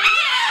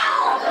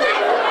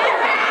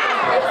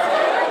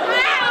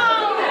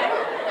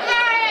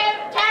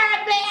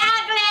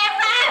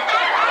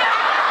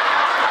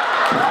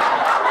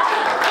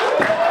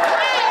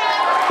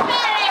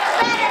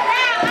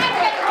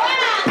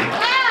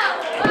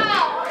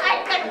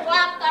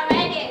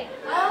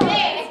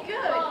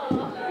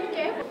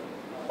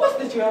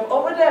 You have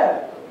over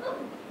there?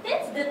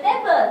 That's the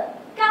table.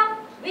 Come,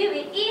 we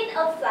will eat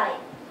outside.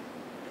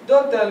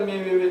 Don't tell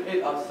me we will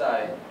eat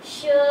outside.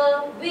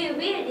 Sure, we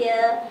will,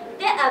 dear.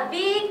 There are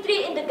big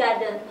trees in the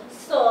garden,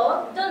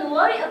 so don't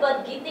worry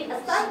about getting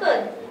a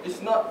sunburn.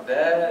 It's not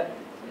that.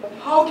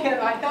 How can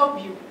I help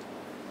you?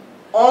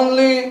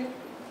 Only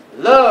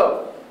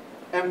love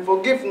and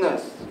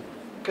forgiveness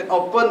can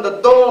open the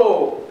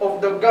door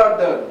of the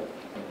garden.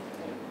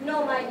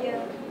 No, my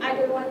dear, I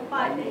don't want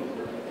party.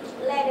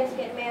 Let us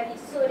get married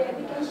so that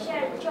we can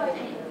share joy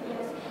and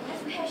happiness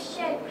as we have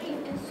shared grief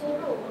and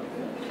sorrow.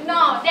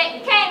 No,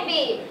 that can't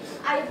be.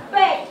 I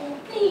beg you,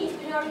 please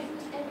do not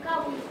refuse and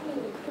come with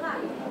me. Fly.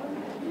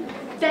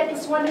 That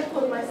is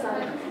wonderful, my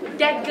son.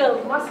 That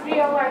girl must be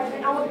our wife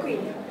and our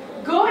queen.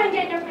 Go and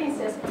get the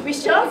princess. We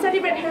shall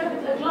celebrate her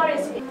with a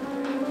glorious day.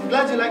 I'm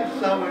glad you like the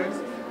flowers.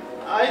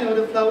 I know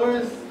the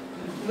flowers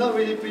not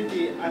really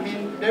pretty. I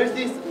mean, there's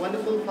this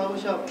wonderful flower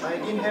shop. I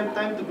didn't have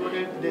time to go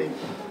there today.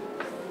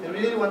 I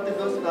really wanted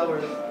those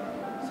flowers,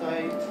 so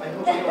I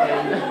hope you are.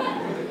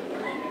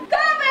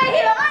 Come back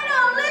here! I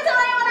know little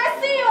I want to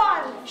see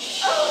one!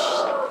 Shh!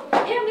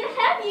 Here will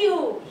have you!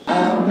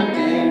 Our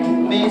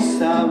name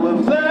miss our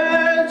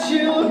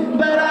virtue,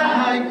 but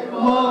I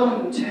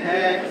won't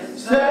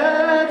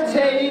hesitate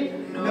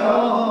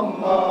no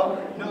more,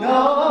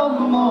 no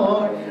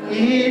more.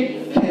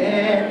 It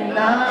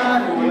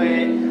cannot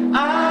wait.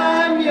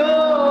 I'm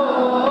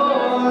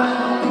yours.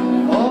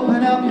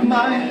 Open up your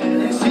mind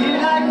and see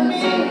like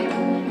me.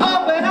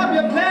 Open up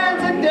your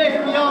plans and then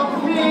you're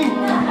free.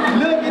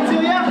 Look into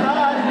your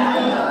heart and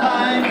you'll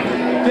find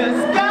the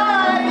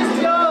sky is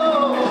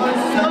yours.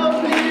 So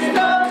please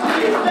don't,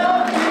 please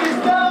don't, please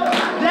don't.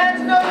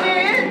 There's no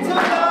need to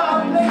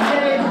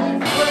complicate.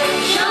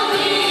 Show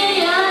me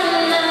your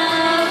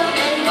love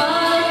and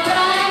walk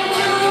right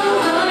through,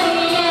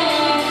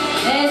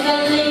 yeah. As I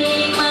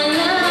lay my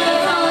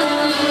love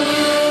on you,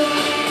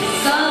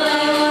 it's all I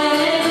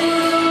wanna do.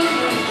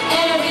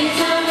 Every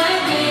time I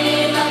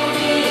feel like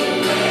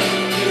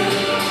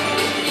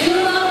you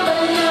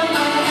open up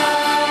my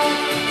heart.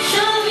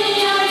 Show me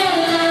your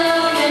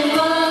love and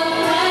walk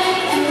right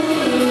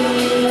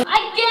through. I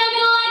came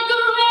in like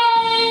a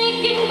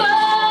wrecking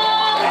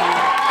ball.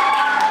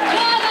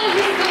 Never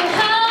hit so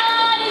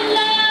hard in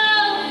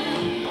love.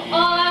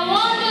 All I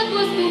wanted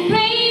was to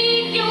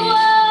break your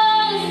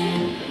walls.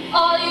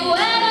 All you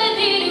ever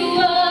did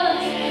was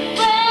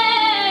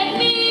wreck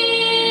me.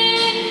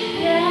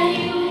 Yeah,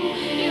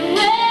 you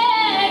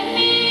wrecked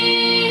me.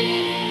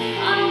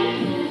 I'll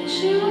put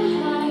you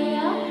high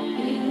up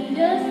in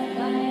the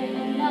sky,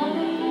 and now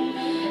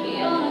you're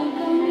not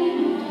coming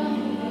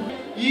down.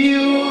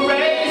 You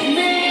raise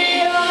me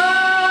up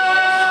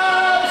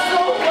so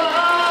I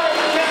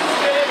can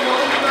stand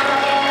on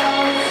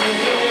mountain.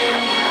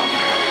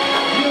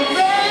 You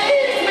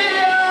raise me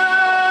up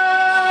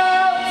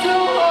to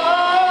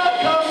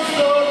overcome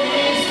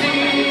stormy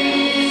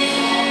seas.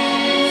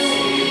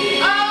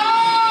 I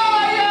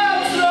am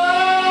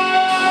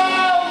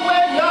strong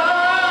when I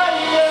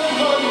am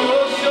on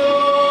your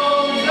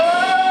shoulders.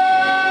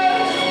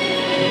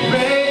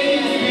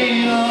 Raise me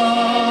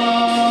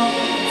up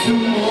to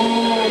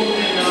more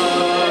than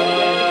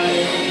I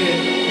can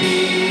be.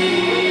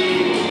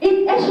 It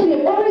actually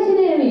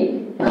originally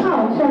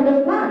comes from the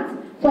plants.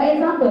 For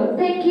example,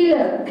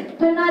 painkiller,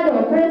 tornado,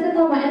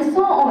 paracetamol, and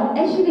so on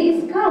actually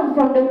is come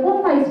from the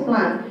pomace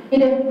plant in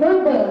the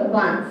herbal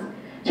plants.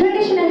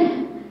 Traditional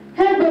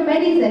herbal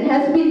medicine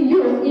has been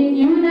used in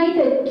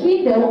United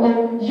Kingdom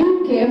or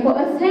UK for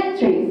a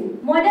century.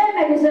 Modern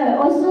medicine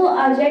also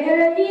are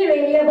generally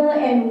reliable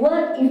and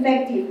work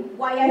effective.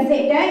 Why I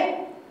said that?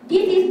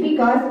 This is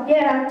because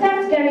there are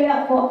tests carried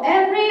out for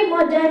every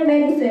modern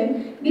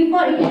medicine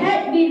before it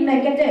had been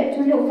marketed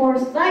to look for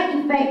side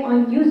effect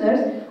on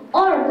users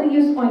or to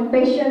use on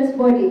patient's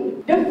body.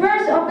 The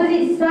first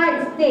opposite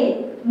side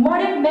state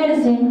modern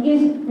medicine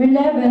is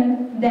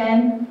relevant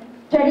than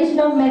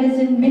traditional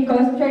medicine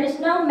because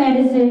traditional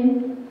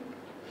medicine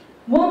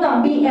will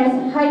not be as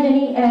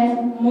hygienic as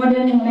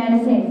modern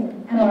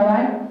medicine. Am I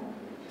right?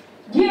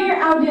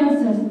 Dear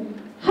audiences,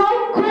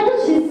 how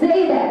could she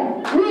say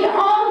that? We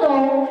all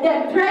know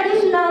that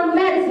traditional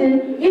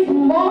medicine is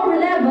more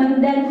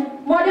relevant than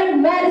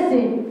modern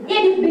medicine.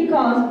 It is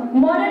because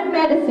modern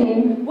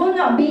medicine will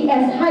not be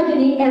as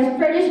hygienic as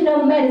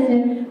traditional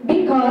medicine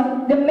because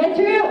the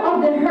material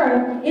of the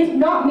herb is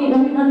not made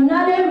with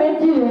another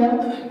material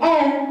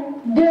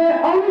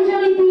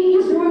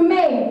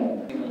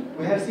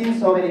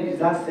so many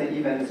disaster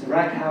events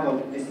wreak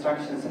havoc,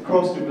 destructions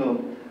across the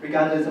globe,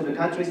 regardless of the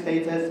country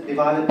status,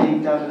 developing,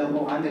 developed,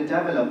 or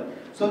underdeveloped.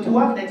 So to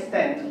what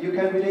extent you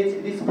can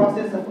relate this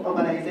process of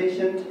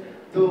urbanization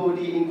to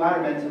the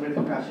environmental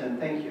repercussion?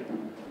 Thank you.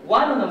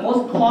 One of the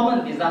most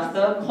common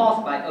disasters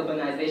caused by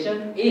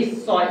urbanization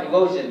is soil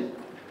erosion.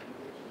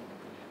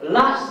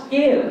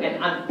 Large-scale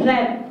and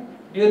unplanned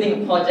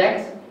building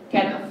projects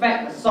can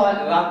affect the soil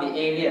around the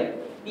area.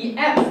 The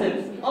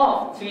absence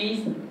of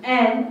trees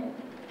and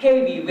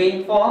heavy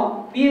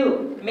rainfall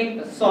will make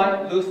the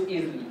soil loose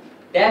easily.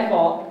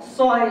 Therefore,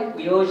 soil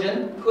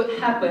erosion could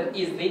happen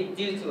easily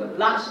due to a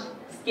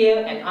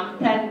large-scale and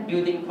unplanned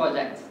building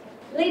projects.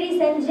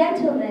 Ladies and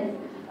gentlemen,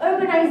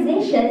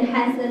 urbanization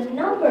has a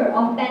number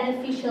of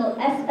beneficial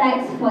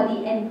aspects for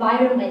the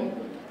environment.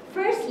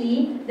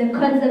 Firstly, the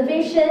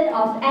conservation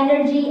of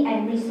energy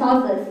and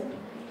resources.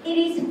 It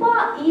is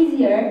far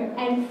easier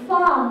and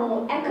far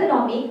more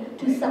economic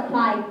to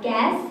supply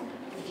gas,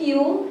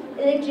 fuel,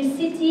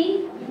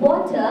 electricity,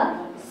 water,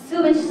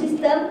 sewage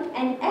system,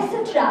 and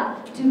etc.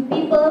 to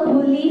people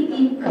who live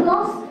in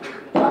close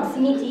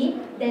proximity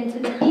than to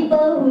the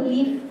people who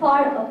live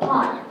far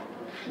apart.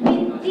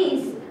 With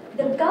this,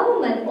 the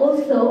government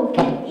also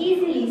can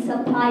easily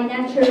supply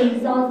natural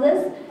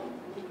resources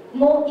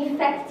more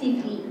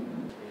effectively.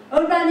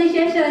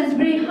 Urbanizations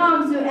bring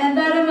harm to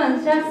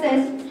environment such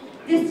as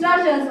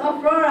destructions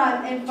of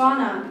flora and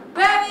fauna.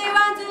 Where we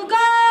want to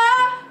go,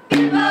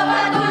 people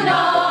want to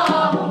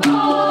know who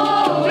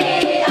we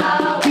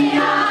are. We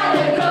are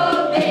the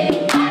groupie,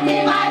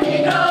 mighty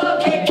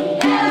groupie.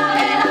 Hello,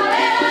 hello,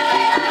 hello,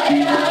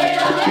 hello, hello,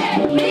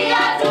 hello. We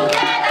are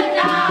together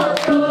now.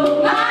 Through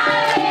my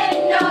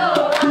window,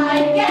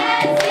 I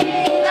can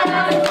see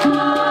us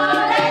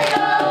more than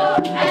you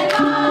and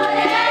more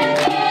than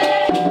me.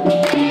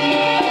 Me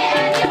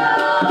and you,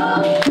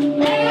 and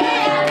we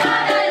are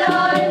not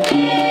alone.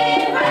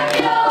 Different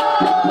view.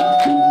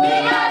 We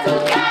are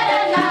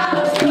together now.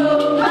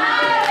 Through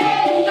my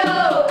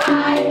window,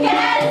 I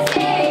can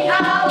see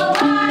our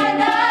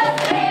wonders.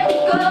 Dream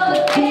good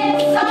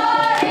is so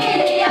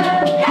real.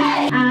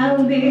 Hey!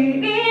 I'll be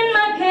in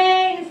my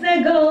case a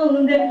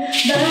golden,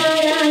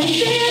 but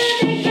until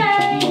the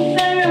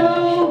gates are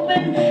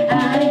open,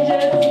 I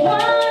just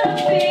wanna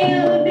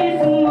feel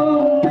this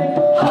moment.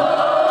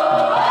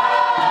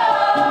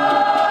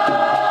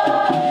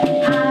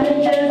 I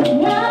just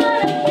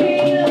wanna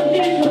feel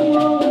this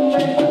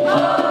moment.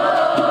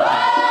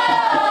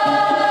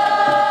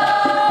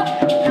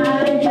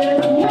 I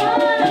just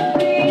wanna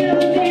feel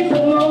this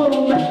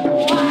moment.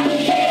 One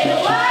day,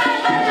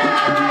 one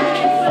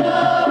life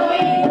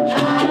slowing.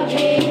 I'll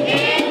be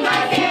in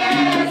my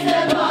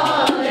castle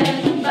golden,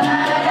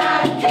 but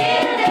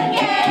until the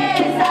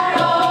gates are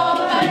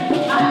open,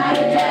 I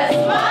just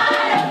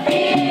wanna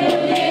feel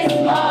this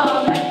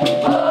moment.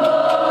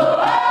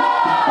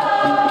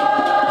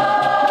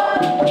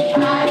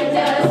 I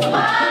just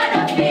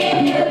wanna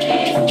feel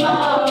this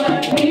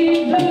moment.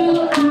 With blue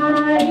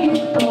eyes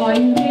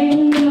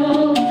pointing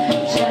north,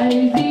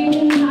 chasing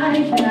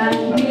life and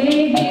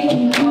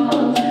digging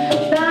holes.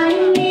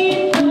 Tiny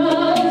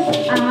toes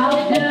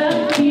out the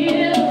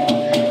hill,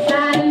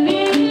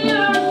 suddenly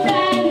you're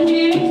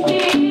standing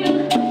still.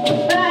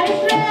 But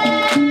it's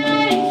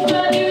ready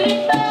for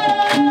beautiful,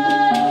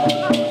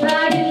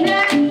 like an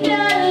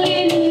angel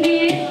in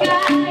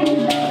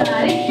disguise.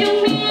 But if you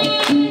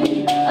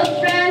meet a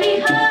friendly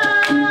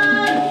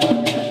heart,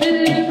 the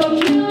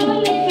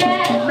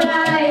communicate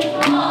right.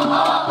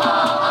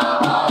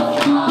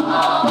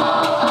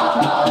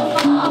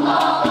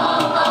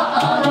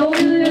 How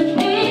will you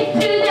speak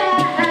to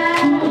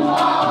that?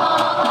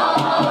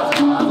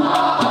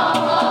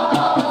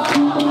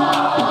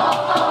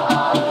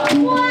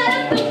 What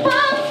the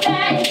fuck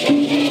that? What the fuck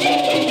that?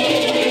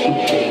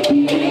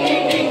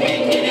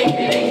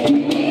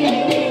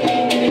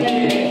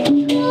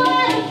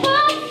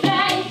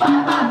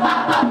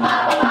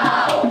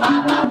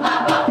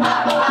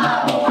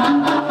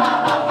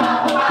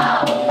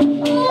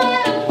 What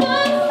the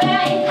fuck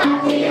that?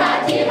 Hachi,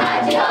 hachi,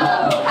 hachi, ho.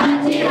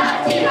 Hachi,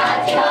 hachi,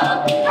 hachi, ho.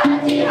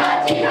 Hachi,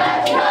 hachi,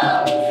 hachi, ho.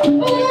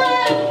 What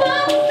the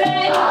fuck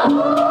that? What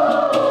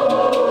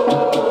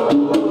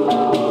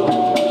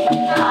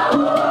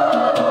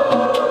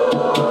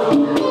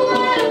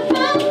the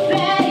fuck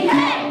that?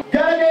 Hey!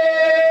 Get it!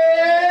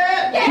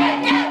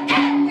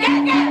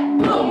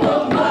 Boom,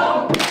 boom, boom.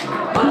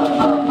 Boom,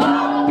 boom,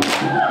 boom.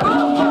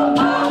 Boom, boom,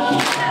 boom.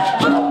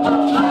 Boom,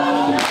 boom, boom.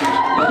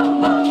 Boom,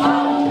 boom,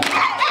 boom.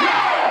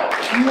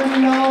 You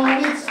know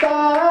it's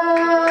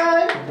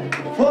time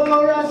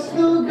for us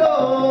to go.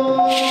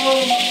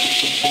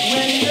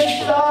 When the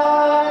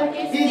sun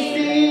is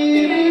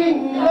sinking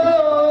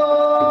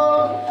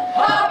low.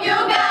 Hope you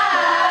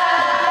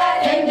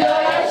guys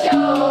enjoy your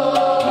show.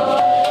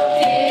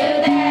 Till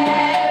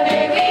then,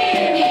 maybe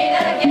we meet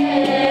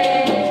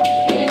again.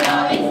 You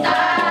know it's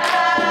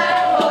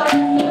time for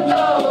us to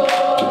go.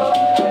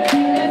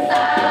 When the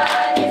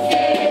sun is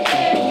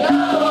sinking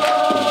low.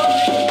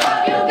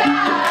 Hope you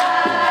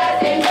guys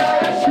enjoy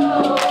your show.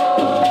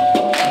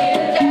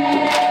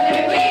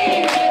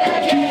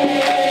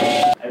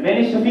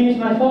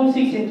 my Form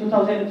 6 in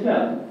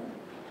 2012,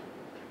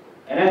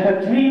 and I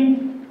have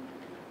dreamed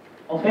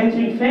of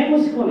entering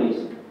famous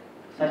colleges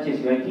such as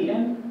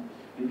UITM,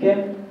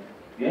 UCAM,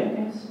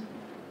 UMS,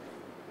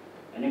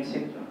 and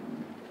etc.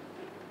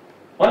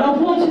 But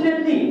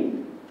unfortunately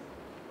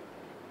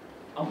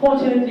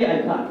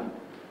I can't,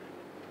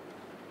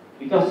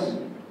 because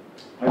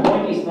my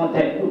body is not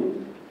that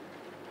good.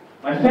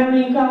 My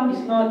family income is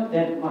not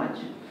that much.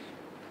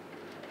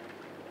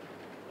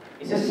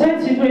 It's a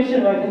sad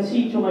situation where I can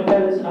see through my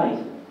parents' eyes.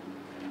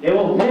 They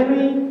were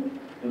very,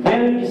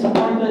 very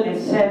disappointed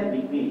and sad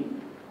with me.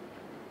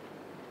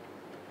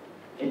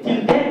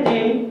 Until that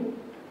day,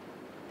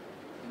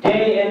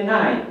 day and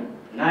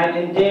night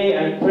and day,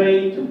 I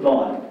pray to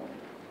God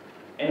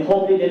and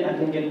hoping that I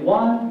can get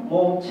one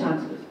more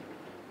chances.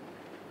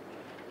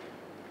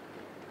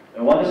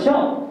 And what a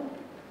shock!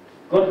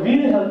 God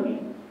really helped me.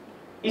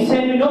 He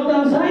sent Dr.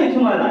 Hamzaid to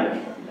my life.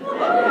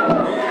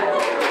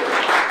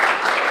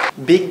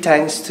 Big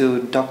thanks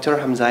to Dr.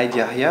 Hamzaid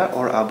Yahya,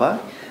 or Abba,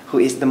 who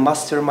is the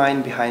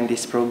mastermind behind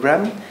this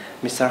program,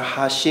 Mr.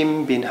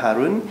 Hashim bin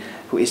Harun,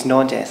 who is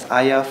known as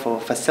Ayah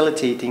for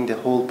facilitating the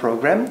whole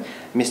program,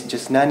 Ms.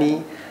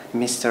 Jusnani,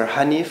 Mr.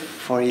 Hanif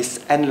for his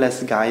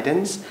endless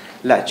guidance,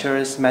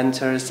 lecturers,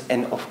 mentors,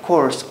 and of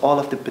course all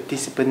of the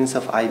participants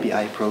of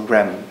IBI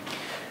program.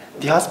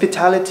 The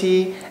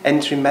hospitality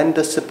and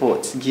tremendous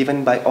support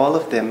given by all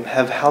of them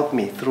have helped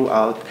me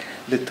throughout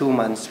the 2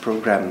 months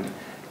program.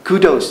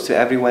 Kudos to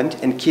everyone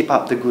and keep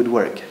up the good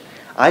work.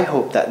 I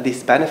hope that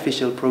this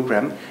beneficial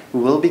program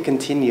will be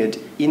continued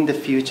in the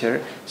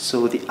future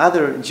so the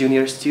other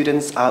junior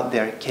students out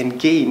there can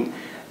gain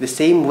the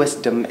same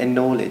wisdom and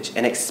knowledge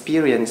and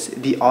experience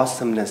the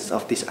awesomeness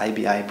of this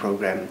IBI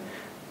program.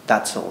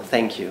 That's all.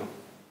 Thank you.